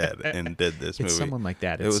the dead and did this movie. It's someone like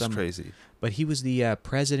that. It It's was some- crazy. But he was the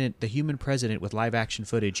president, the human president with live action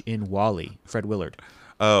footage in Wall-E, Fred Willard.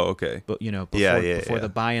 Oh, okay. But before Yeah. the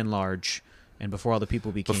by and large, and before all the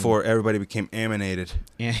people became Before everybody became animated.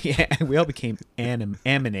 yeah, we all became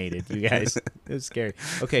animated. You guys, it was scary.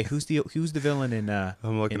 Okay, who's the villain in?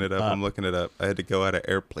 I'm looking it up. I'm looking it up. I had to go out of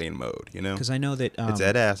airplane mode, you know? Because I know that It's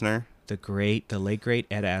Ed Asner. the late great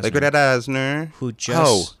Ed Asner, Late great Ed Asner. who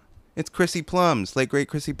just it's Chrissy Plums. Late great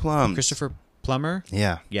Chrissy Plums. Christopher Plummer.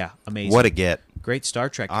 Yeah. Yeah, amazing. What a get. Great Star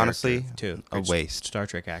Trek. Honestly, character, too. a Great waste. Star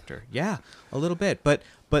Trek actor. Yeah, a little bit, but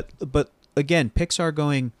again, Pixar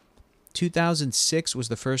going. 2006 was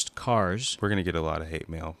the first Cars. We're going to get a lot of hate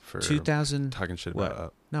mail for 2000 talking shit what? about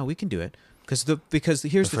Up. No, we can do it because here's The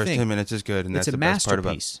the first thing. 10 minutes is good, and It's that's a the best part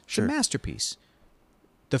about masterpiece. Sure. It's a masterpiece.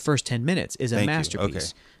 The first 10 minutes is a Thank you. masterpiece.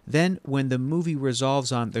 Okay. Then when the movie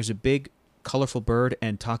resolves on there's a big colorful bird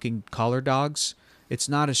and talking collar dogs, it's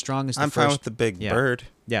not as strong as the I'm first. fine with the big Yeah. bird.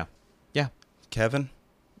 Yeah. Yeah. Kevin?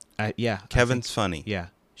 Yeah. I Kevin's think- funny. Yeah.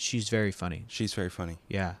 She's very funny. She's very funny.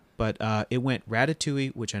 Yeah. But it went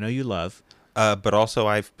Ratatouille, which I know you love. But also,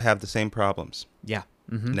 I have the same problems Yeah.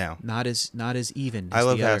 Mm-hmm. now. Not as even. I as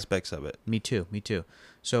love the other. aspects of it. Me too.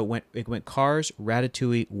 So it went Cars,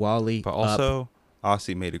 Ratatouille, Wall-E, But Up. also,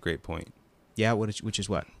 Aussie made a great point. Yeah, which is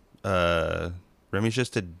what? Remy's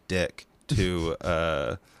just a dick to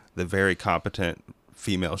the very competent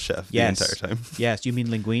female chef Yes. the entire time. Yes, you mean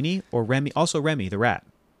Linguini or Remy? Also Remy the rat.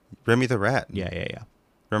 Remy the rat. Yeah.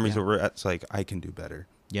 Remy's Yeah. a rat's like, I can do better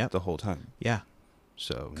Yep. the whole time. Yeah.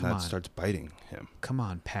 So Come that on. starts biting him. Come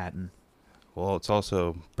on, Patton. Well, it's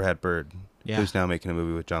also Brad Bird, Yeah. who's now making a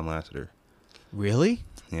movie with John Lasseter. Really?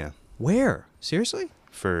 Yeah. Where? Seriously?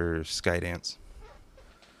 For Skydance,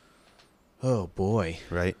 Oh boy.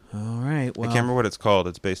 right? All right. Well, I can't remember what it's called.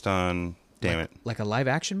 It's based on, damn it. Like a live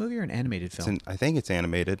action movie or an animated It's film? I think it's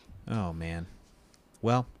animated. Oh man.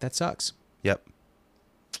 Well, that sucks. Yep.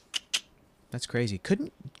 That's crazy.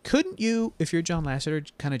 Couldn't you, if you're John Lasseter,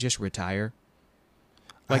 kind of just retire?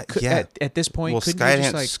 Like yeah. at this point, Well, couldn't you Skydance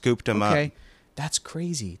just like scooped him up. okay, that's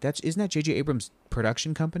crazy. Isn't that J.J. Abrams'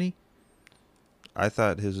 production company? I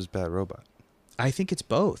thought his was Bad Robot. I think it's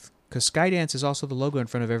both because Skydance is also the logo in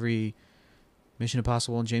front of every Mission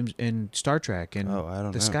Impossible and Star Trek and Oh, I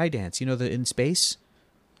don't the know. Skydance. You know, the in space.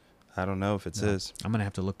 I don't know if it's No. his. I'm gonna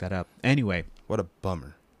have to look that up. Anyway, What a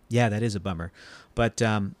bummer. yeah, that is a bummer. But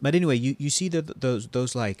anyway, you see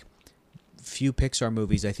those like few Pixar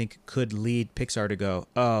movies I think could lead Pixar to go,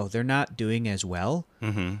 oh, they're not doing as well.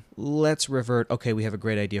 Mm-hmm. Let's revert. Okay, we have a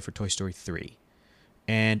great idea for Toy Story 3.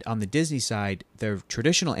 And on the Disney side, their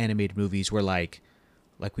traditional animated movies were like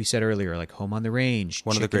like we said earlier, like Home on the Range,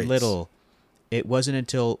 One of the Chicken greats. Little. It wasn't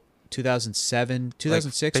until 2007,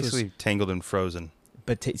 2006 like basically was, Tangled and Frozen.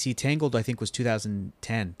 but see, Tangled I think was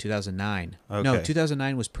 2010, 2009. No, Okay.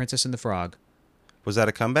 2009 was Princess and the Frog. Was that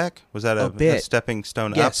a comeback? Was that a bit. stepping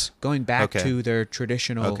stone Yes, up? going back Okay. to their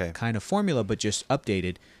traditional Okay. kind of formula, but just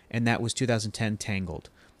updated, and that was 2010 Tangled.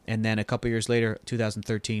 And then a couple years later,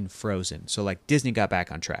 2013 Frozen. So like Disney got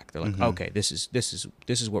back on track. They're like, okay, this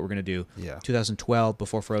is what we're gonna do. Yeah. 2012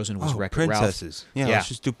 before Frozen was Wreck-It Ralph. princesses. Yeah, Yeah. let's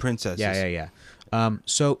just do princesses. Yeah.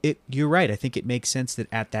 So you're right. I think it makes sense that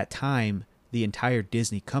at that time, the entire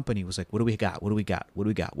Disney company was like, what do we got? What do we got? What do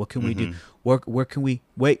we got? What can we do? Where can we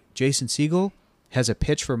wait? Jason Segel has a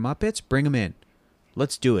pitch for Muppets. Bring him in.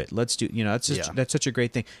 Let's do it. Let's do. That's such a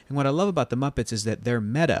great thing. And what I love about the Muppets is that they're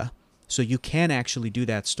meta. So you can actually do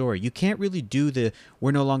that story. You can't really do the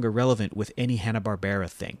we're no longer relevant with any Hanna-Barbera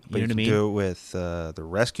thing. You But know what I mean? do it with the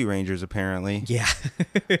Rescue Rangers, apparently. Yeah.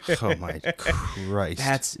 Oh, my Christ.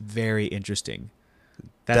 That's very interesting.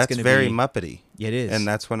 That's gonna very be, Muppety. It is. And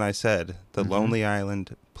that's when I said, The Lonely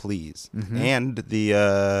Island, please. And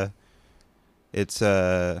it's,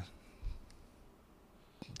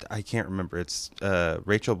 I can't remember. It's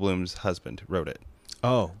Rachel Bloom's husband wrote it.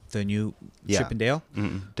 Oh, the new Yeah. Chip and Dale?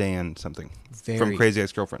 Dan something. Very- From Crazy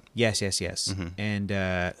Ex-Girlfriend. Yes. And and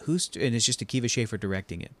it's just Akiva Schaffer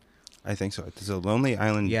directing it. I think so. It's a Lonely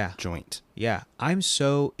Island Yeah. joint. Yeah.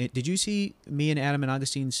 Did you see me and Adam and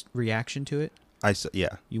Augustine's reaction to it?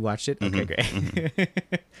 Yeah. You watched it? Okay,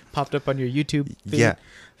 great. Popped up on your YouTube feed? Yeah.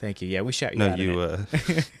 Thank you. Yeah, we shout you No, out in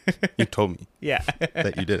it. you told me Yeah.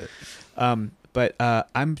 that you did it. But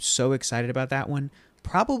I'm so excited about that one,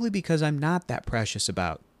 probably because I'm not that precious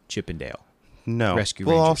about Chip and Dale. No. Rescue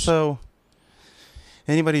well, Rangers. also,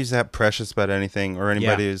 anybody who's that precious about anything, or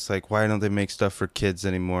anybody who's like, why don't they make stuff for kids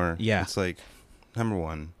anymore? Yeah. It's like, number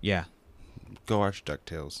one, Yeah. go watch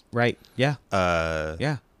DuckTales. Right. Yeah. Yeah.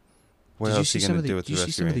 Yeah. What Did you else see are you some going of to the do with Did the you see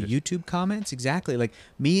Rescue some of the Rangers? YouTube comments? Exactly. Like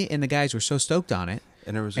me and the guys were so stoked on it.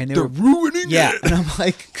 And it was and like, they they're were- ruining Yeah. it. And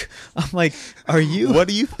I'm like, are you? What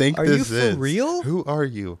do you think Are this you is? for real? Who are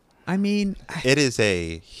you? I mean, It is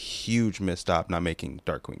a huge misstep not making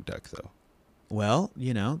Darkwing Duck, though. well,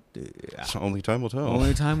 Only time will tell.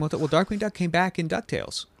 only time with it. Well, Darkwing Duck came back in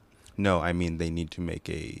DuckTales. No, I mean, they need to make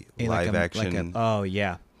a Like live a- action like a- oh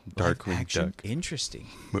yeah. Darkwing Live action? Duck Interesting.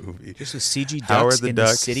 movie. Just with CG How are ducks the in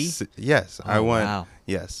ducks? the city. Yes, I Oh, want. wow.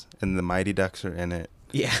 Yes, and the Mighty Ducks are in it.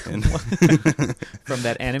 Yeah. And From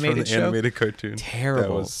that from animated the show. animated cartoon.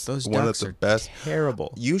 Terrible. That was Those one ducks of the are best.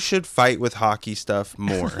 terrible. You should fight with hockey stuff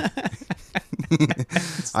more.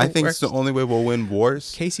 I think it's the only way we'll win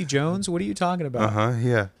wars. Casey Jones, what are you talking about?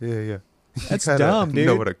 Yeah. That's You gotta dumb, dude.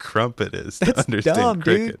 know what a crumpet is to That's understand dumb,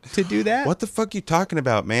 cricket. dude, to do that. What the fuck you talking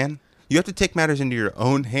about, man? You have to take matters into your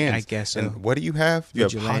own hands. I guess so. And what do you have? You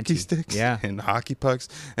have Vigilante. hockey sticks Yeah. and hockey pucks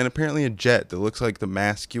and apparently a jet that looks like the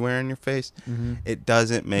mask you wear on your face. Mm-hmm. It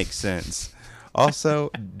doesn't make sense. Also,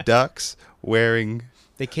 ducks wearing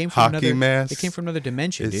They came from hockey another. masks They came from another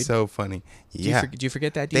dimension, is dude. so funny. Do you Yeah. do you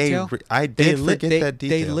forget that They detail? I They did li- forget they- that they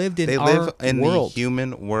detail. lived in They our live in world. the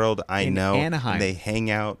human world, I In know. Anaheim. And they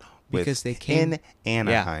hang out with Because they came- in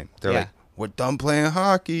Anaheim. They're Yeah. like, we're done playing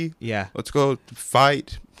hockey. Yeah. Let's go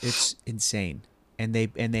fight. It's insane. And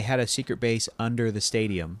they had a secret base under the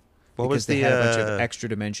stadium. What because was they the had a bunch of extra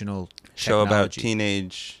dimensional show about technology.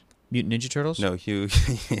 teenage? Mutant Ninja Turtles? No, Hugh.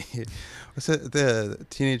 What's it? The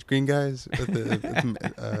teenage green guys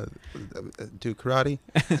do karate.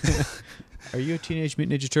 Are you a Teenage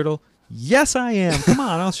Mutant Ninja Turtle? Yes, I am. Come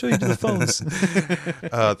on, I'll show you to the phones.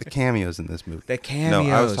 The cameos in this movie. The cameos.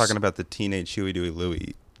 No, I was talking about the teenage Huey, Dewey,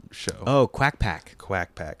 Louie show. Oh, Quack Pack.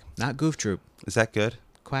 Quack Pack. Not Goof Troop. Is that good?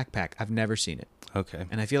 Quack Pack. I've never seen it. Okay.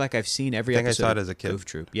 And I feel like I've seen every I think I episode saw it of as a kid. Goof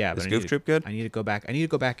Troop. Yeah, Is but I Goof need Troop to, good? I need to go back. I need to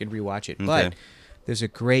go back and rewatch it. Okay. But there's a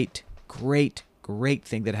great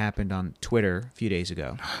thing that happened on Twitter a few days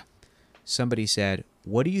ago. Somebody said,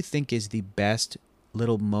 "What do you think is the best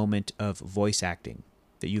little moment of voice acting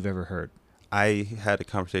that you've ever heard?" I had a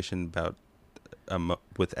conversation about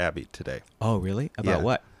with Abby today. Oh, really? About Yeah.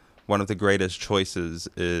 what? One of the greatest choices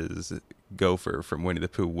is Gopher from Winnie the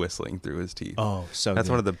Pooh whistling through his teeth. Oh, so That's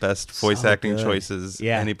good. one of the best voice So acting good. choices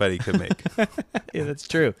Yeah. anybody could make. Yeah, that's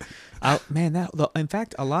true. Man, in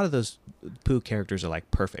fact, a lot of those Pooh characters are like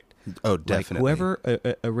perfect. Oh, Like definitely. whoever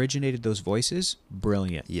originated those voices,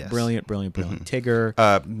 brilliant. Yes. Brilliant.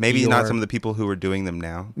 Tigger. Maybe not Eeyore. some of the people who are doing them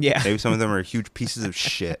now. Yeah. Maybe some of them are huge pieces of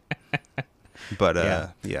shit. But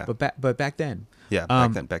yeah. But back then. Yeah,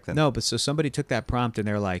 back then. No, but so somebody took that prompt and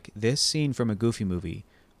they're like, this scene from a Goofy movie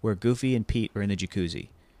where Goofy and Pete are in the jacuzzi.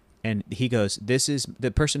 And he goes, this is,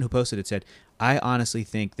 the person who posted it said, I honestly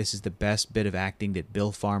think this is the best bit of acting that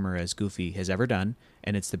Bill Farmer as Goofy has ever done,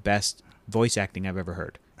 and it's the best voice acting I've ever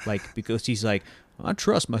heard. Like, because he's like, I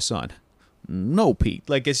trust my son. No, Pete.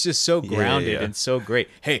 Like, it's just so grounded and so great.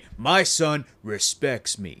 Hey, my son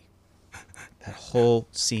respects me. That whole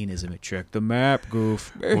scene is a check the map,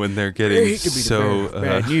 Goof. When they're getting so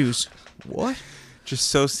bad news. What? Just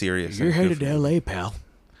so serious. You're headed to L.A., pal.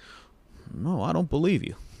 No, I don't believe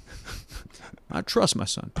you. I trust my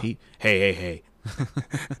son, Pete. Hey.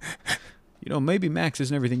 You know, maybe Max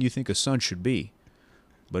isn't everything you think a son should be,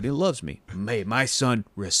 but he loves me. Hey, my son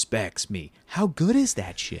respects me. How good is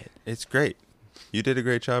that shit? It's great. You did a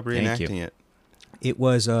great job reenacting it. It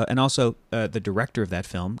was, and also the director of that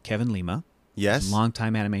film, Kevin Lima. Yes.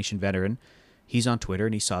 Longtime animation veteran. He's on Twitter,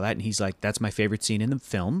 and he saw that, and he's like, that's my favorite scene in the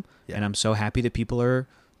film, and I'm so happy that people are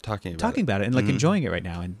talking about it and like enjoying it right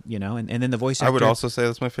now, and you know, and then the voice actor. I would also say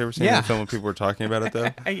that's my favorite scene in the film when people were talking about it, though.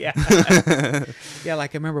 Yeah,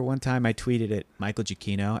 like I remember one time I tweeted at Michael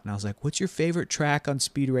Giacchino, and I was like, what's your favorite track on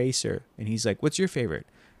Speed Racer? And he's like, what's your favorite?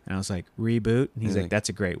 And I was like, Reboot. And he's like, that's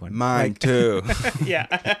a great one. Mine too.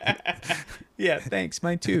 Yeah. Yeah, thanks.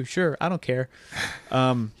 Mine too. Sure. I don't care.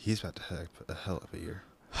 He's about to have a hell of a year.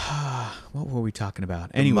 What were we talking about?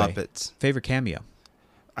 Anyway, Muppets. Favorite cameo.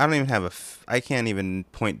 I don't even have I can't even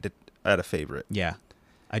point at a favorite. Yeah.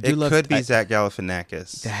 It could be Zach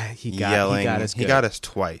Galifianakis yelling. He got us good. He got us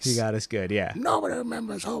twice. He got us good, yeah. Nobody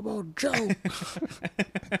remembers Hobo Joe.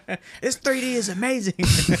 This 3D is amazing.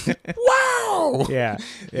 Wow!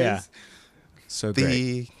 Yeah. So great.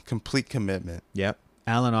 The complete commitment. Yep.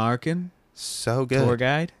 Alan Arkin. So good. Tour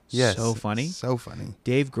guide. Yes. So funny. So funny.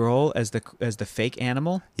 Dave Grohl as the fake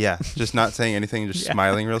animal. Yeah. Just not saying anything, just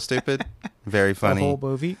smiling real stupid. Very funny. The whole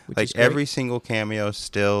movie. Like every single cameo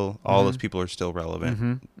still, all those people are still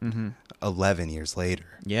relevant. 11 years later.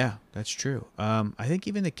 Yeah, that's true. I think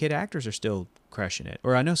even the kid actors are still crushing it.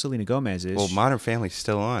 Or I know Selena Gomez is. Well, Modern Family's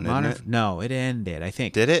still on, isn't it? No, it ended, I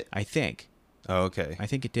think. Did it? I think. Oh, okay. I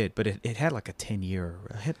think it did, but it had like a 10-year.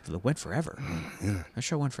 It went forever. That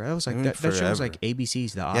show went forever. That was like that show was like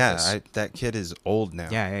ABC's The Office. Yeah, that kid is old now.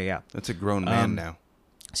 Yeah. That's a grown man now.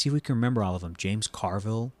 See if we can remember all of them. James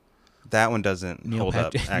Carville. That one doesn't hold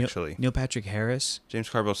up, actually. Neil Patrick Harris. James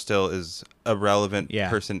Carville still is a relevant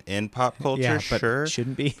person in pop culture, but sure.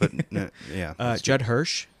 Shouldn't be. But yeah. Judd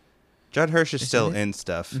Hirsch. Judd Hirsch is still in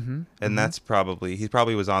stuff, and that's he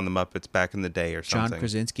probably was on the Muppets back in the day or something. John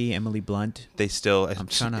Krasinski, Emily Blunt. They still, I'm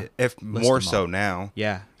trying to if more so now.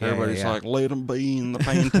 Yeah. Everybody's like, let them be in the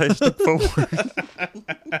Fantastic Four.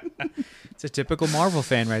 It's a typical Marvel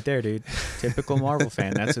fan right there, dude. Typical Marvel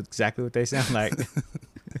fan. That's exactly what they sound like.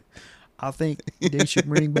 I think they should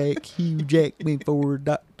bring back Hugh Jackman for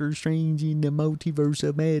Doctor Strange in the Multiverse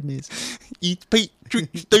of Madness. It's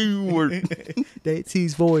Patrick Stewart. That's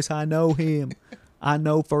his voice. I know him. I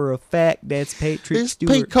know for a fact that's Patrick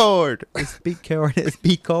Stewart. It's Picard. It's Picard. It's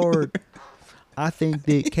Picard. I think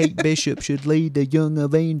that Kate Bishop should lead the Young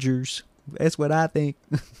Avengers. That's what I think.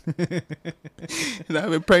 And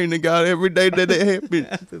I've been praying to God every day that it happens.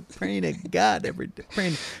 I've been praying to God every day.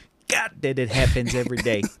 Praying to God that it happens every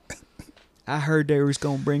day. I heard they was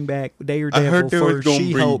gonna bring back Daredevil for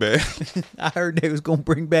She-Hulk. I heard they was gonna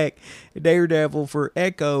bring back Daredevil for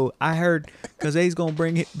Echo. I heard because they's gonna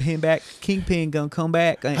bring him back. Kingpin gonna come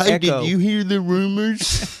back. Hey, Echo. did you hear the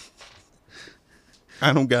rumors?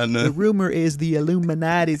 I don't got nothing. The rumor is the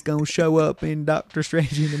Illuminati's gonna show up in Doctor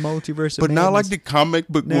Strange in the Multiverse of But Madness. not like the comic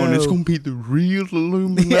book one. It's gonna be the real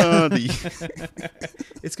Illuminati.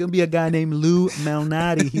 It's gonna be a guy named Lou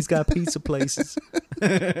Malnati. He's got pizza places.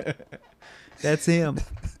 That's him.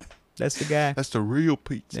 That's the guy. That's the real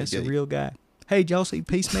pizza. That's the real guy. Hey, did y'all see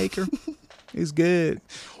Peacemaker? It's good.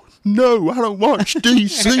 No, I don't watch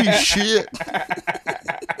DC shit.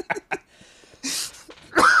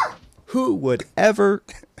 Who would ever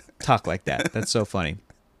talk like that? That's so funny.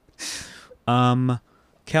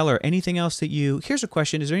 Keller, anything else that here's a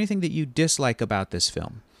question. Is there anything that you dislike about this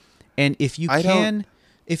film? And if you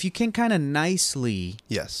can kind of nicely.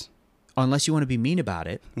 Yes. Unless you want to be mean about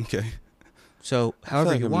it. Okay. So,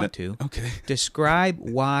 however you want to. Okay. Describe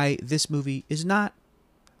why this movie is not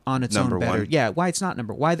on its own better. Yeah, why it's not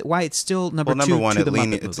why it's still number two. Well, number one, to the Muppet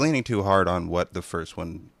movie. It's leaning too hard on what the first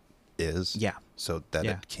one is. Yeah. So that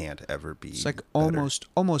it can't ever be. It's like better.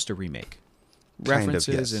 almost a remake. Kind References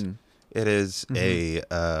of, yes. and it is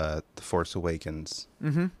The Force Awakens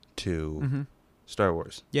to Star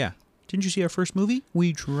Wars. Yeah. Didn't you see our first movie?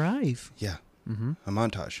 We Drive. Yeah. A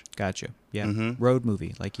montage. Gotcha. Yeah. Road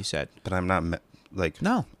movie, like you said. But I'm not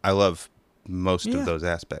No. I love most of those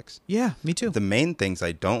aspects. Yeah, me too. The main things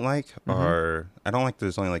I don't like are I don't like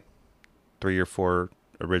there's only like 3 or 4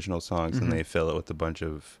 original songs, and they fill it with a bunch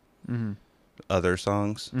of other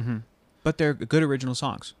songs. But they're good original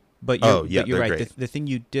songs. But you're right. Great. The thing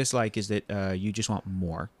you dislike is that you just want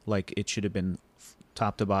more. Like, it should have been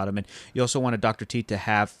top to bottom. And you also want a Dr. Teeth to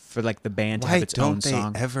have, for like the band to have its own song. Why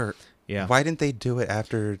don't they ever? Yeah. Why didn't they do it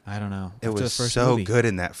after? I don't know. It After was the first so movie. good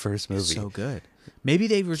in that first movie. So good. Maybe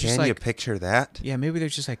they were just Can you like, picture that? yeah, maybe they're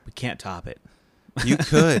just like, we can't top it. You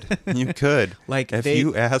could. You could. Like, if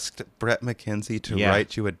you asked Brett McKenzie to Yeah.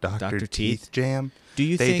 write you a Dr. Dr. Teeth jam, Do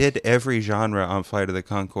you they think did every genre on Flight of the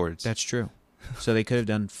Conchords. that's true? So they could have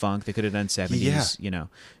done funk. They could have done 70s. Yeah. You know.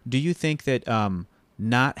 Do you think that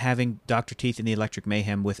not having Dr. Teeth and the Electric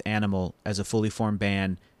Mayhem with Animal as a fully formed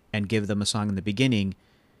band and give them a song in the beginning,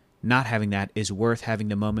 not having that is worth having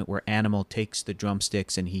the moment where Animal takes the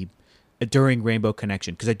drumsticks and he during Rainbow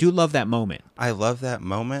Connection? Because I do love that moment. I love that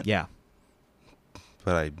moment. Yeah.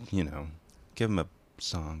 But give him a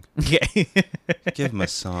song. Yeah. Give him a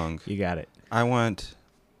song. You got it. I want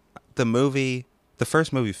the movie. The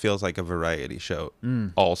first movie feels like a variety show,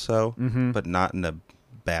 also, but not in a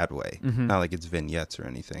bad way. Not like it's vignettes or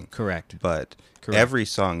anything. Correct. But Correct. every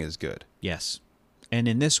song is good. Yes. And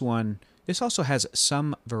in this one, this also has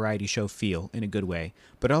some variety show feel in a good way,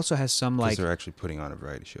 but it also has some Because like they're actually putting on a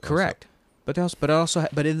variety show. correct. But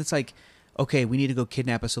it's like, okay, we need to go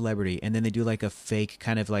kidnap a celebrity, and then they do like a fake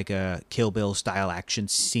kind of like a Kill Bill style action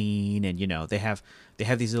scene, and they have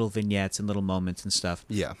these little vignettes and little moments and stuff.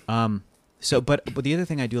 Yeah. But the other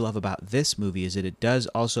thing I do love about this movie is that it does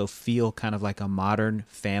also feel kind of like a modern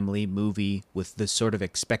family movie with the sort of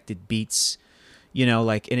expected beats,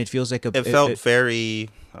 and it feels like It felt very,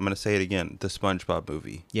 I'm going to say it again, the SpongeBob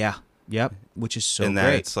movie. Yeah. Yep. Which is so in that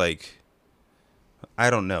great. it's like, I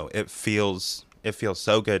don't know, it feels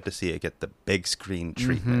so good to see it get the big screen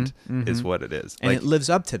treatment is what it is. And it lives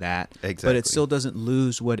up to that, but Exactly. it still doesn't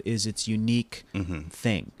lose what is its unique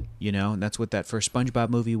thing, and that's what that first SpongeBob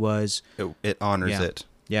movie was. It honors Yeah. it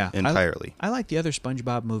Yeah, entirely. I like the other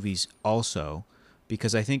SpongeBob movies also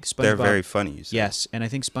because I think SpongeBob. They're very funny, you said. Yes, and I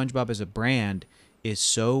think SpongeBob as a brand is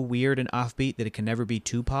so weird and offbeat that it can never be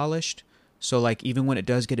too polished. So like even when it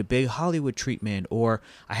does get a big Hollywood treatment, or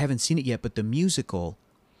I haven't seen it yet, but the musical,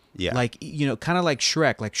 Yeah. like kind of like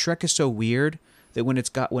Shrek. Like Shrek is so weird that when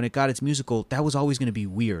it got its musical, that was always going to be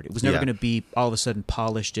weird. It was never Yeah. going to be all of a sudden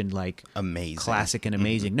polished and like Amazing. classic and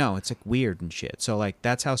amazing. No, it's like weird and shit. So like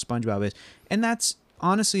that's how SpongeBob is, and that's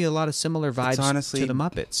honestly a lot of similar vibes It's honestly to the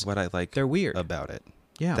Muppets. what I like They're weird about it.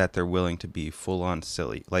 Yeah. That they're willing to be full on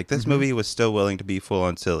silly. Like this movie was still willing to be full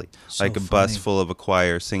on silly. So like a bus funny. full of a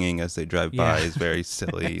choir singing as they drive by Yeah. is very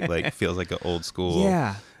silly. Like feels like an old school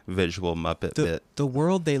Yeah. visual Muppet bit. The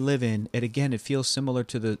world they live in, and again, it feels similar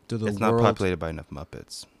to the It's world. not populated by enough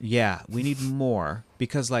Muppets. Yeah, we need more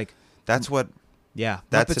because like That's what yeah,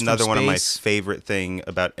 That's Muppets from another one of my Space, favorite thing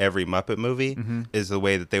about every Muppet movie is the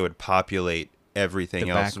way that they would populate everything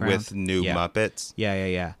The else background. with new Yeah. Muppets.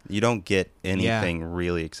 Yeah. You don't get anything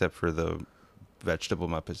really except for the vegetable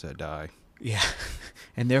Muppets that die. Yeah,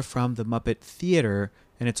 and they're from the Muppet Theater,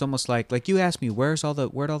 and it's almost like you asked me where are all the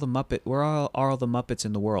Muppets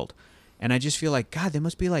in the world, and I just feel like God, they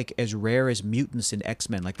must be like as rare as mutants in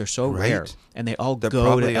X-Men. Like they're so rare, Right. and they all They're go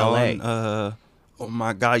probably to L.A. on, oh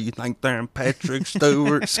my God, you think they're in Patrick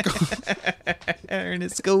Stewart's school? They're in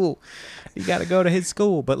his school. You got to go to his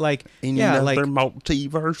school, but like In yeah, another like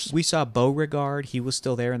multiverse? we saw Beauregard. He was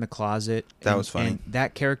still there in the closet. That and- was funny. And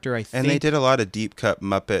that character, I think, And they did a lot of deep cut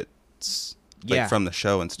Muppets like Yeah. from the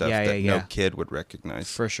show and stuff Yeah, that yeah. no kid would recognize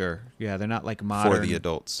for sure. Yeah, they're not like modern for the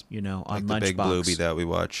adults. on Like the Big Lunchbox. Blueby that we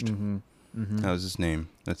watched. That was his name.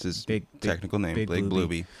 That's his Big- technical name, Big Big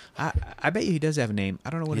Blueby. Blueby. I bet you he does have a name. I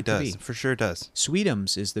don't know what He it could does, be. for sure does.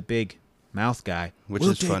 Sweetums is the big mouth guy. Which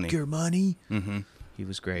we'll is take funny. your money. Mm-hmm. He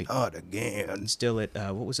was great. Not again. Still at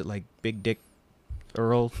what was it like? Big Dick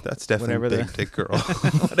Earl. That's definitely whatever Big the Dick Girl.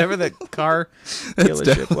 whatever the car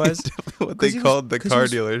dealership was. What they called the car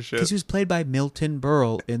dealership. Because he was played by Milton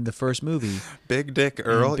Berle in the first movie. Big Dick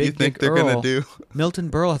Earl. Big You think Dick they're Earl. gonna do? Milton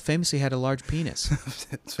Berle famously had a large penis.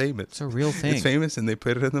 It's famous. It's a real thing. It's famous, and they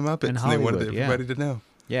put it in the Muppets, In and they wanted Hollywood, yeah. everybody to know.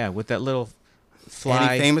 Yeah, with that little And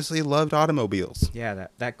fly. he famously loved automobiles. Yeah,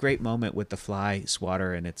 that great moment with the fly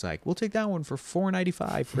swatter, and it's like, we'll take that one for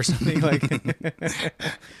 $4.95 or something like.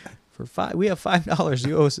 For $5, we have $5.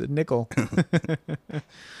 You owe us a nickel.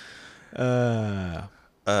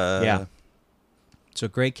 Yeah. So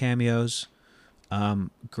great cameos,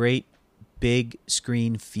 great big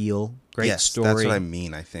screen feel, great yes, story. that's what I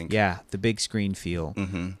mean. I think. Yeah, the big screen feel.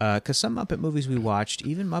 Because some Muppet movies we watched,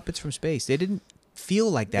 even Muppets from Space, they didn't feel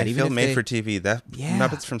like that. It Even felt if made they, for TV. That Yeah.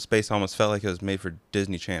 Muppets from Space almost felt like it was made for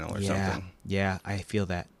Disney Channel or yeah, something. yeah, I feel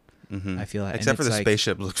that. I feel like. Except for the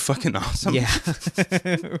spaceship looked fucking awesome. Yeah.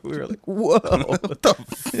 We were like, whoa. What the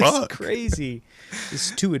This is fuck? crazy.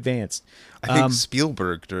 This is too advanced. I think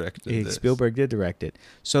Spielberg directed this. Spielberg did direct it.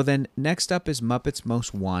 So then next up is Muppets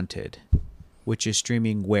Most Wanted, which is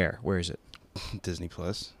streaming where? Where is it? Disney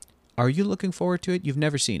Plus. Are you looking forward to it? You've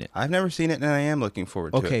never seen it. I've never seen it, and I am looking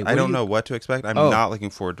forward to Okay, it. what I do don't you- know what to expect. I'm Oh. not looking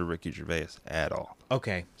forward to Ricky Gervais at all.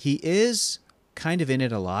 Okay. He is kind of in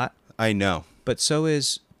it a lot, I know. but so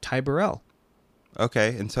is Ty Burrell.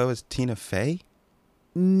 Okay, and so is Tina Fey?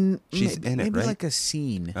 She's in it, Maybe right? like a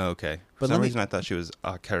scene. Oh, okay. For But some let me- reason, I thought she was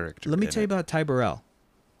a character. Let me in tell you it. about Ty Burrell.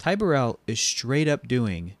 Ty Burrell is straight up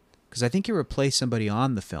doing, because I think he replaced somebody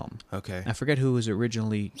on the film. Okay. I forget who was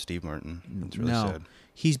originally. Steve Martin. It's really no, sad.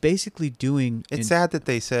 he's basically doing. It's sad that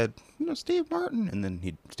they said, Steve Martin, and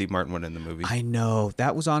then Steve Martin went in the movie. I know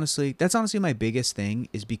that's honestly my biggest thing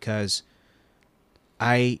is because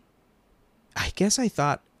I guess I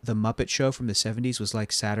thought the Muppet Show from the 70s was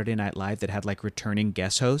like Saturday Night Live that had like returning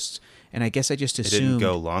guest hosts, and I guess I just it assumed didn't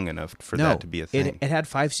go long enough for no, that to be a thing. It had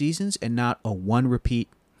 5 seasons and not a one repeat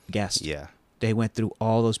guest. Yeah. They went through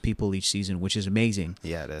all those people each season, which is amazing.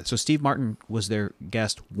 Yeah, it is. So Steve Martin was their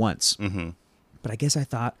guest once. Mm-hmm. But I guess I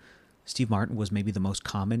thought Steve Martin was maybe the most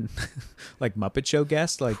common like Muppet Show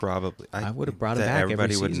guest. Like Probably. I would have brought him that back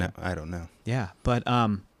everybody every would season. know. I don't know. Yeah, but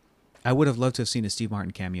I would have loved to have seen a Steve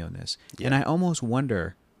Martin cameo in this. Yeah. And I almost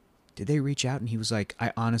wonder, did they reach out and he was like,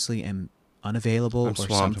 I honestly am unavailable I'm or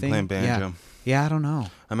swamped. I'm something? playing banjo. Yeah, I don't know.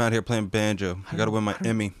 I'm out here playing banjo. I got to win my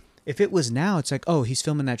Emmy. If it was now, it's like, oh, he's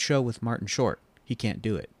filming that show with Martin Short. He can't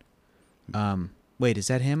do it. Wait, is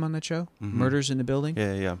that him on that show? Mhm. Murders in the Building?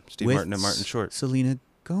 Yeah, yeah. Steve With Martin and Martin Short. Selena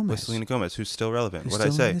Gomez. With Selena Gomez, who's still relevant. Who's What'd I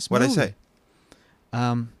still in say? this What'd I movie.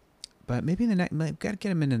 say? But maybe in the next, got to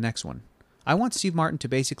get him in the next one. I want Steve Martin to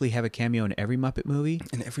basically have a cameo in every Muppet movie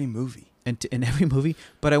In every movie. and in every movie,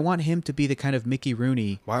 but I want him to be the kind of Mickey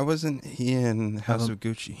Rooney. Why wasn't he in House Um, of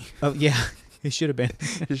Gucci? Oh yeah, he should have been.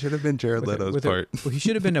 He should have been Jared Leto's With part. well, he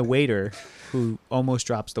should have been a waiter who almost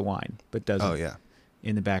drops the wine but doesn't. Oh, yeah.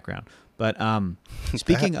 In the background. But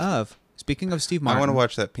speaking of Steve Martin, I want to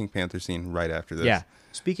watch that Pink Panther scene right after this. Yeah.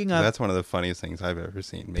 Speaking of That's one of the funniest things I've ever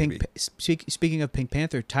seen, maybe. speaking of Pink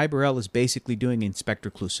Panther, Ty Burrell is basically doing Inspector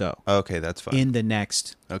Clouseau Okay, that's fine. in the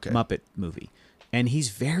next Okay. Muppet movie, and he's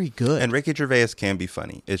very good. And Ricky Gervais can be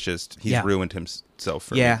funny. It's just he's Yeah. ruined himself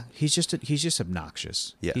for me. yeah, he's just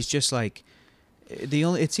obnoxious. Yes. He's just like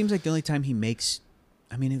it seems like the only time he makes.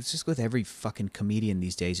 I mean, it's just with every fucking comedian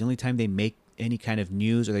these days. The only time they make any kind of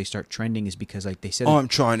news or they start trending is because like they said I'm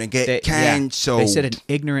trying to get they canceled. said an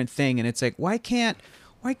ignorant thing, and it's like why can't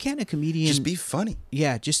a comedian Just be funny.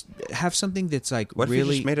 yeah just have something that's like What if really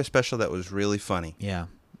you just made a special that was really funny? yeah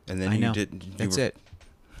And then I you know didn't. that's it.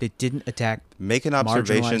 It didn't attack. Make an Marginalized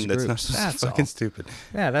observation that's not groups. so That's fucking all. stupid.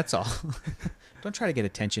 Yeah, that's all. Don't try to get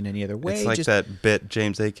attention any other way. It's like just, that bit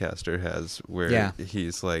James Acaster has where Yeah.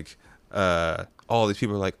 he's like, all these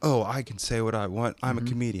people are like, oh, I can say what I want. I'm Mm-hmm. a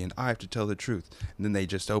comedian. I have to tell the truth. And then they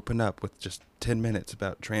just open up with just 10 minutes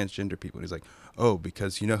about transgender people. And he's like, oh,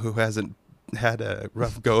 because you know who hasn't had a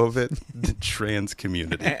rough go of it? The trans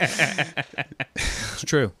community. It's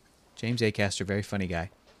true. James Acaster, very funny guy.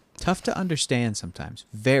 Tough to understand sometimes.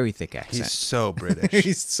 Very thick accent. He's so British.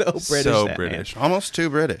 He's so British. So that man. British. Almost too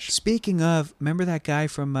British. Speaking of, remember that guy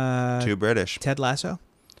from Too British. Ted Lasso?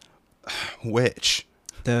 Which?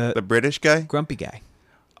 The The British guy? grumpy guy.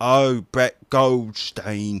 Oh, Brett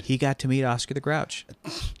Goldstein. He got to meet Oscar the Grouch.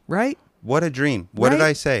 Right? What a dream. What did Right?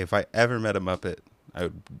 I say? If I ever met a Muppet, I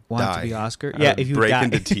would Want die. to be Oscar? I Yeah, would if you break die.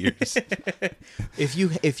 into tears.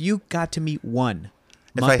 If you got to meet one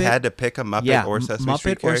If I Muppet- had to pick a Muppet Yeah, or Sesame Muppet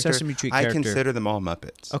Street or character, Sesame Street I character. consider them all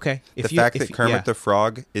Muppets. Okay. The fact that Kermit the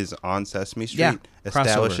Frog is on Sesame Street Yeah, crossover.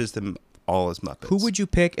 establishes them all as Muppets. Who would you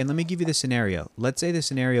pick? And let me give you the scenario. Let's say the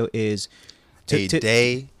scenario is a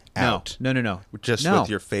day out No. just No. with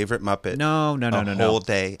your favorite Muppet? No. A whole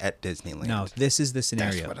day at Disneyland. No, this is the That's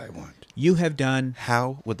scenario. what I want. You have done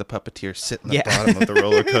How would the puppeteer sit in the Yeah. bottom of the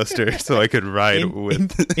roller coaster so I could ride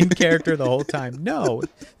with? in character the whole time. No,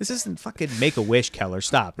 this isn't fucking Make-A-Wish, Keller.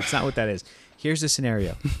 Stop. It's not what that is. Here's the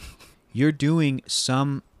scenario. You're doing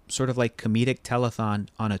some sort of like comedic telethon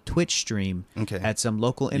on a Twitch stream Okay. at some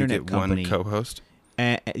local You internet get company. one co-host.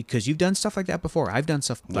 Because you've done stuff like that before. I've done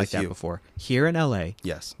stuff like With that you. before. Here in LA.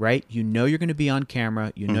 Yes. Right? You know you're going to be on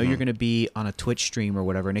camera. You know Mm-hmm. you're going to be on a Twitch stream or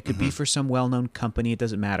whatever. And it could be for some well-known company. It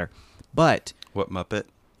doesn't matter. But What Muppet?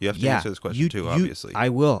 You have to yeah, answer this question too, you- obviously. I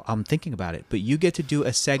will. I'm thinking about it. But you get to do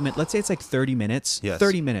a segment. Let's say it's like 30 minutes. Yes.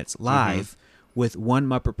 30 minutes live with one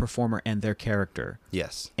Muppet performer and their character.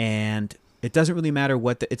 Yes. And it doesn't really matter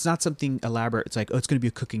what it's not something elaborate. It's like, oh, it's going to be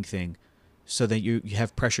a cooking thing. so that you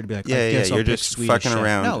have pressure to be like, Yeah, I yeah. guess I'll You're pick just Swedish fucking Chef.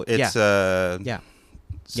 around. No, It's yeah.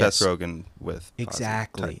 Seth Yes. Rogen with Ozzy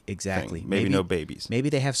Exactly, type exactly. thing. Maybe no babies. Maybe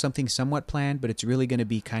they have something somewhat planned, but it's really going to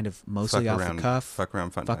be kind of mostly Fuck off around, the cuff. fuck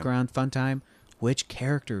around, fun Fuck time. around, fun time. Which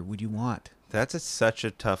character would you want? That's such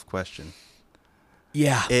a tough question.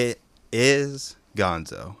 Yeah. It is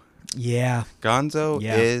Gonzo. Yeah. Gonzo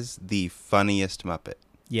Yeah. is the funniest Muppet,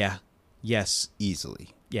 Yeah. Yes. easily.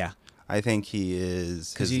 Yeah. I think he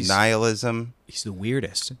is 'Cause his he's- nihilism. He's the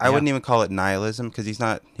weirdest. I wouldn't even call it nihilism because he's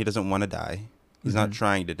not. He doesn't want to die. He's not Mhm.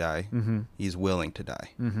 trying to die. Mm-hmm. He's willing to die.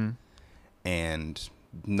 Mm-hmm. And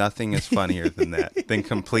nothing is funnier than that. Than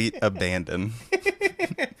complete abandon.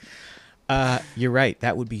 You're right.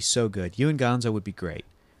 That would be so good. You and Gonzo would be great.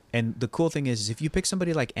 And the cool thing is if you pick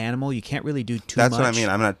somebody like Animal, you can't really do too much. That's what I mean.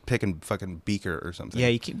 I'm not picking fucking Beaker or something. Yeah,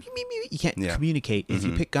 you can't Yeah. communicate. If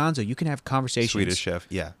you Mhm. pick Gonzo, you can have conversations. Swedish Chef.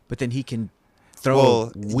 Yeah. But then he can throw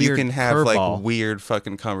Well, a weird you can have curveball. like weird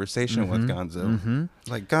fucking conversation with Gonzo. Mm-hmm.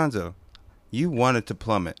 Like Gonzo, you wanted to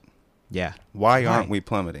plummet. Yeah. Why aren't we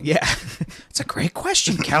plummeting? Yeah. It's a great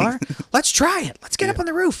question, Keller. Let's try it. Let's get up on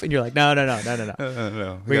the roof. And you're like, no.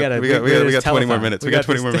 No. We got we got 20 more minutes. We got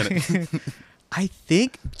 20 more minutes. I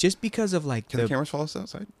think just because of like Can the cameras follow us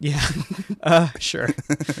outside? Yeah, sure.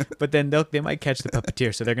 But then they might catch the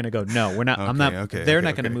puppeteer, so they're gonna go. No, we're not. I'm not. They're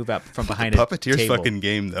not gonna move out from behind a Puppeteer's table. fucking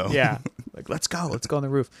game though. Yeah, like let's go on the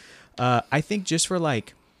roof. I think just for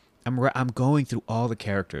like, I'm going through all the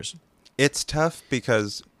characters. It's tough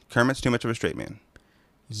because Kermit's too much of a straight man.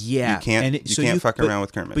 Yeah, You can't. You can't fuck around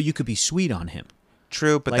with Kermit. But you could be sweet on him.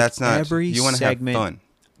 True, but Like, that's not. every You want to have segment- fun.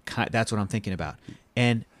 That's what I'm thinking about.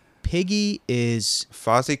 And Piggy is.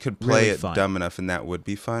 Fozzie could play Really it fun. dumb enough, and that would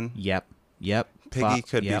be fun. Yep. Piggy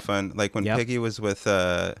could be Yep. fun. Like when Yep. Piggy was with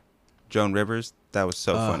Joan Rivers, that was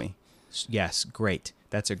so funny. Yes, great.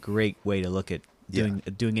 That's a great way to look at Yeah.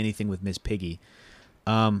 doing anything with Miss Piggy.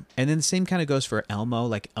 And then the same kind of goes for Elmo.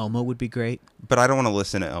 Like Elmo would be great. But I don't want to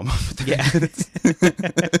listen to Elmo. For 30 Yeah. minutes.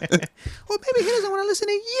 Well, maybe he doesn't want to listen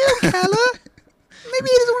to you, Keller. Maybe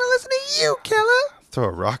he doesn't want to listen to you, Keller. Throw a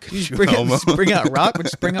rock at you, Just bring, Elmo. just bring out Rock.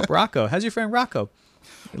 Just bring up Rocco. How's your friend Rocco?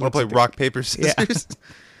 Want to play rock, paper, scissors? Yeah.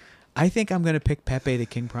 I think I'm gonna pick Pepe the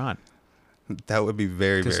King Prawn. That would be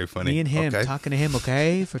very, 'Cause very funny. Me and him Okay. talking to him,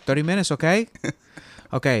 okay, for 30 minutes, okay?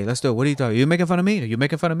 Okay, let's do it. What are you talking? You making fun of me? Are you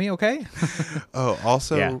making fun of me? Okay. Oh,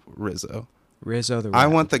 also Yeah. Rizzo. Rizzo the I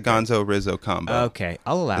Rat. want the Gonzo Rizzo combo. Okay,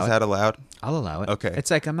 I'll allow Is it. that allowed? I'll allow it. Okay.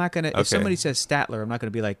 It's like I'm not gonna. Okay. If somebody says Statler, I'm not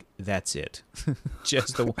gonna be like, "That's it."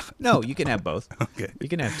 Just the one. No, you can have both. Okay. You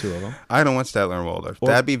can have two of them. I don't want Statler and Waldorf. Or-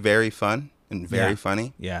 That'd be very fun and very Yeah.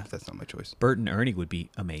 funny. Yeah. That's not my choice. Bert and Ernie would be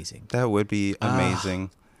amazing. That would be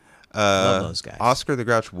amazing. Love those guys. Oscar the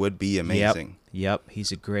Grouch would be amazing. Yep.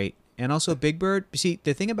 He's a great. And also Big Bird. See,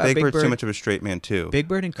 the thing about Big Big Bird's Bird, too much of a straight man too. Big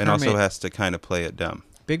Bird and Kermit. and also has to kind of play it dumb.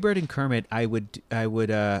 Big Bird and Kermit, I would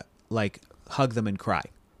like hug them and cry.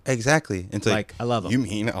 Exactly. It's Like, I love 'em. You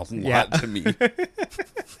mean a lot Yeah. to me.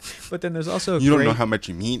 But then there's also You don't great, know how much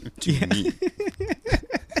you mean to me.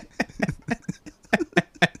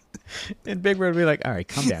 And Big Bird would be like, "All right,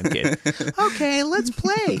 calm down, kid. Okay, let's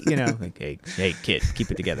play." You know, like, hey, kid,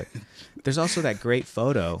 keep it together. There's also that great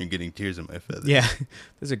photo. You're getting tears in my feathers. Yeah,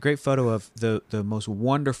 there's a great photo of the most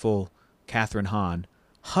wonderful Catherine Hahn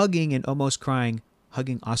hugging and almost crying,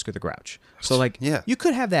 hugging Oscar the Grouch. So like, Yeah. you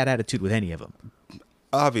could have that attitude with any of them.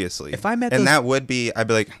 Obviously. If I met and those- that would be, I'd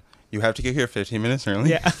be like, you have to get here 15 minutes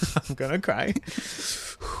early. Yeah, I'm gonna cry.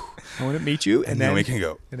 I want to meet you, And then we can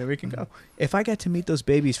go. And then we can go. If I got to meet those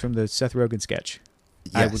babies from the Seth Rogen sketch,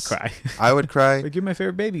 I would Yes. cry. I would cry. Like, you're my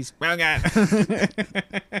favorite babies. Well, God.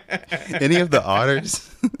 Any of the otters.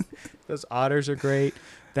 Those otters are great.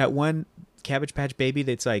 That one Cabbage Patch baby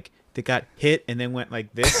that's like that got hit and then went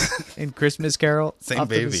like this in Christmas Carol. Same off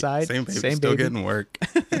baby. To the side. Same baby. Still getting work.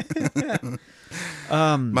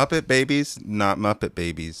 Muppet babies, not Muppet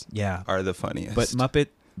babies, Yeah. are the funniest.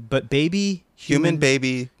 But baby Human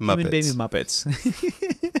baby Muppets. Human baby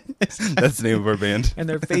Muppets. That's the name of our band. And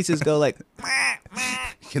their faces go like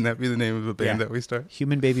Can that be the name of the band Yeah. that we start?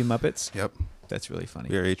 Human baby Muppets. Yep. That's really funny.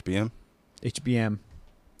 We are HBM. HBM.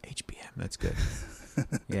 That's good.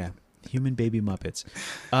 Yeah. Human baby Muppets.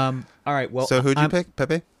 All right. Well, So who'd you I'm- pick?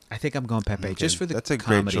 Pepe? I think I'm going Pepe Okay. just for the That's a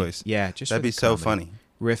great comedy. choice. Yeah, just That'd for the be so comedy. funny.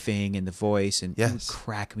 Riffing and the voice and it would Yes.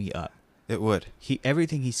 crack me up. It would.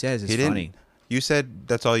 Everything he says is He didn't. funny. You said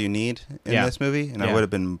that's all you need in Yeah. this movie, and Yeah. I would have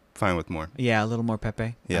been fine with more. Yeah, a little more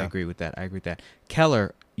Pepe. Yeah. I agree with that.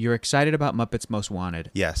 Keller, you're excited about Muppets Most Wanted.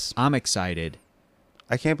 Yes. I'm excited.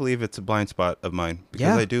 I can't believe it's a blind spot of mine because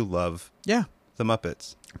Yeah. I do love Yeah. the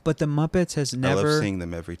Muppets. But the Muppets has I never. love seeing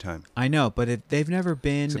them every time. I know, but they've never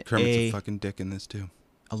been Except Kermit's a fucking dick in this too.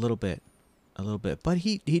 a little bit. a little bit. But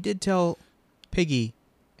he did tell Piggy,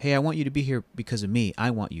 hey, I want you to be here because of me. I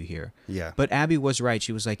want you here. Yeah. But Abby was right.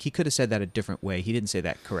 She was like, he could have said that a different way. He didn't say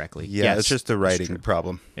that correctly. Yeah, Yes, it's just the it's writing true.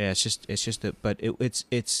 problem. Yeah, it's just but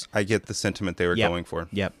it's I get the sentiment they were Yep. going for.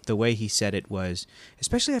 Yep. The way he said it was,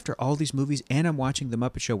 especially after all these movies, and I'm watching The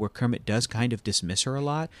Muppet Show where Kermit does kind of dismiss her a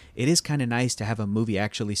lot. It is kind of nice to have a movie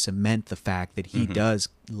actually cement the fact that he does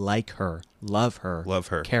like her, love her,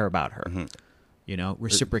 care about her. You know,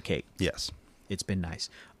 reciprocate. Yes. It's been nice.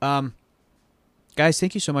 Guys,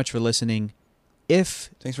 thank you so much for listening.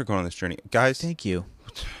 Thanks for going on this journey. Guys, Thank you.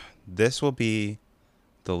 this will be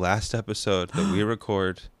the last episode that we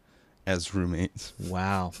record as roommates.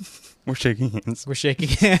 Wow. We're shaking hands. We're shaking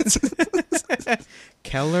hands.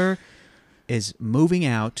 Keller is moving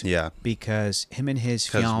out Yeah. because him and his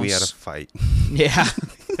Because fiance... we had a fight. Yeah.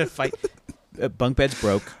 A fight. Bunk beds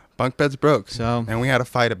broke. Bunk beds broke. So- and we had a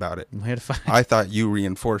fight about it. We had a fight. I thought you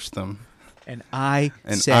reinforced them. And I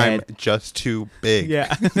And said... I'm just too big Yeah.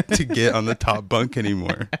 to get on the top bunk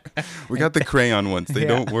anymore. We got the crayon ones. They Yeah.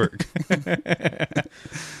 don't work.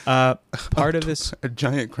 Part of this... A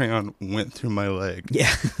giant crayon went through my leg.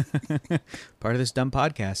 Yeah. Part of this dumb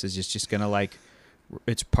podcast is just going to like...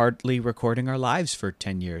 It's partly recording our lives for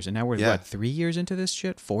 10 years. And now we're, Yeah. what, 3 years into this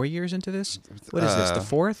shit? 4 years into this? What is this, the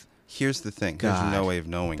fourth? Here's the thing. God. There's no way of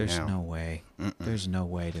knowing There's now. no way. There's no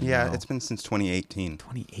way to know. Yeah, it's been since 2018.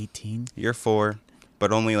 2018? Year 4,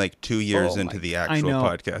 but only like 2 years Oh into my- the I actual know,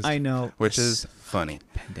 podcast. I know. Which is funny.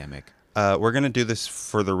 Pandemic. We're going to do this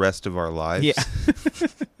for the rest of our lives. Yeah.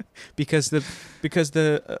 because the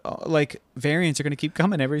like variants are going to keep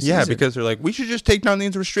coming every season. Yeah, because they're like, we should just take down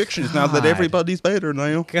these restrictions now that God. everybody's better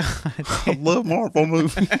now. God, I love Marvel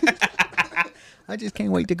movies. I just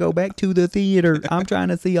can't wait to go back to the theater. I'm trying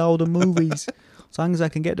to see all the movies. As long as I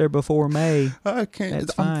can get there before May. I can't.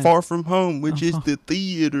 That's I'm fine. far from home, which is the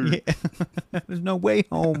theater. Yeah. There's no way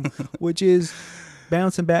home, which is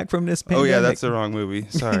bouncing back from this Oh pandemic. yeah, that's the wrong movie.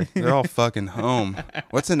 Sorry, they're all fucking home.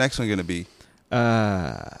 What's the next one gonna be?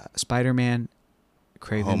 Spider-Man,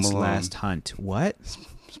 Craven's Home Alone. Last Hunt. What?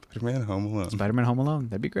 Spider-Man Home Alone. Spider-Man Home Alone.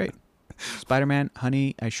 That'd be great. Spider-Man,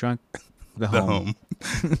 Honey, I Shrunk the The Home.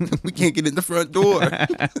 we can't get in the front door.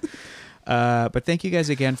 But thank you guys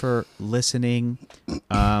again for listening.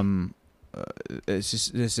 This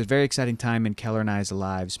is a very exciting time in Keller and I's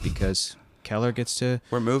lives because Keller gets to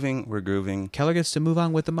We're moving. We're grooving. move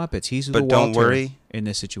on with the Muppets. He's the But don't Walter worry. in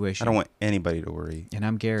this situation. I don't want anybody to worry. And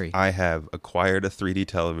I'm Gary. I have acquired a 3D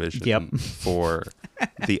television Yep. for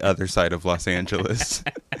the other side of Los Angeles.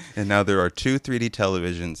 And now there are 2 3D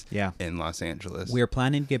televisions Yeah. in Los Angeles. We are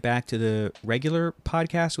planning to get back to the regular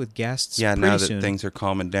podcast with guests. yeah, pretty now that soon. things are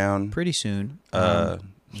calming down. Pretty soon. Uh,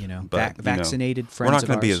 You know, but, you know, vaccinated friends We're not of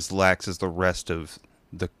going to be ours. as lax as the rest of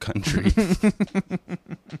the country.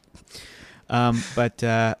 But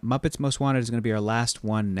Muppets Most Wanted is going to be our last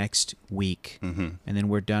one next week. Mm-hmm. And then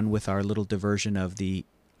we're done with our little diversion of the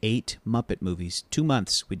 8 Muppet movies. 2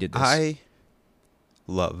 months we did this. I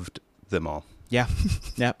loved them all Yeah.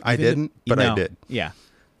 Yep. I didn't, but I did. Yeah.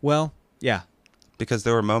 Well, yeah. because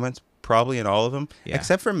there were moments probably in all of them, Yeah.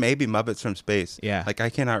 except for maybe Muppets from Space. Yeah. Like I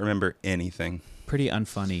cannot remember anything. Pretty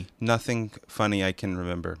unfunny. Nothing funny I can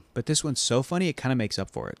remember. But this one's so funny, it kind of makes up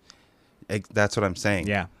for it. That's what I'm saying.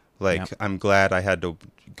 Yeah. Like, Yep. I'm glad I had to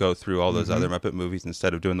go through all those Mhm. other Muppet movies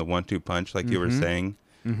instead of doing the 1-2 punch like you were Mhm. saying,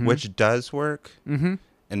 Mhm. which does work Mm-hmm.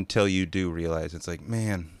 until you do realize it's like,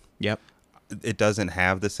 man, Yep. it doesn't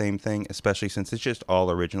have the same thing, especially since it's just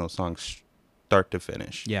all original songs start to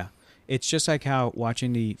finish. Yeah. It's just like how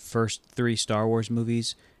watching the first 3 Star Wars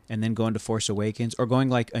movies and then going to Force Awakens or going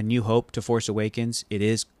like A New Hope to Force Awakens, it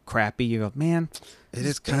is crappy. You go, man, It this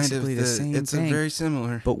is kind of basically the same it's thing. very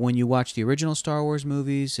similar. But when you watch the original Star Wars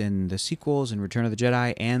movies and the sequels and Return of the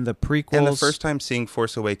Jedi and the prequels, And the first time seeing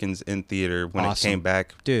Force Awakens in theater when Awesome. it came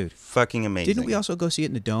back, dude, fucking amazing. didn't we also go see it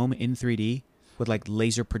in the dome in 3D with like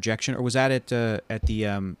laser projection, or was that at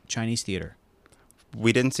the Chinese theater?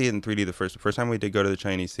 We didn't see it in 3D the first time we did go to the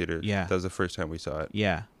Chinese theater. Yeah. That was the first time we saw it.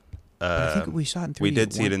 Yeah, but I think Um, we saw it in 3D. we did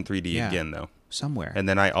at see it one- in 3D yeah, again though. somewhere. And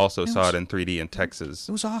then I also It saw was- it in 3D in Texas.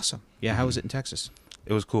 It was awesome. Yeah, how was it in Texas?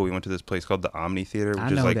 It was cool. We went to this place called the Omni Theater, I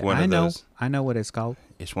which is know like that. one I of know. those. I know what it's called.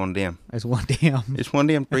 It's one of them. It's one damn. It's one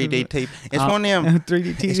of them 3D tape. It's one of them.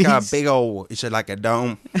 3D TVs. It's got a big old. It's like a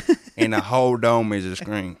dome, and the whole dome is a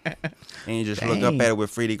screen. And you just look up Dang. at it with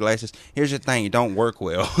 3D glasses. Here's the thing: it don't work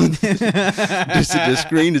well. The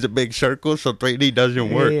screen is a big circle, so 3D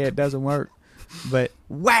doesn't work. Yeah, it doesn't work. But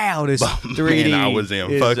wow, this 3D Man, I was in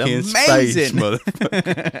is fucking space, amazing.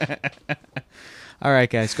 motherfucker. All right,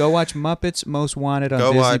 guys, go watch Muppets Most Wanted on Go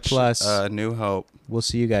Disney watch Plus. New Hope. We'll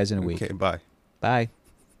see you guys in a week. Okay, bye. Bye.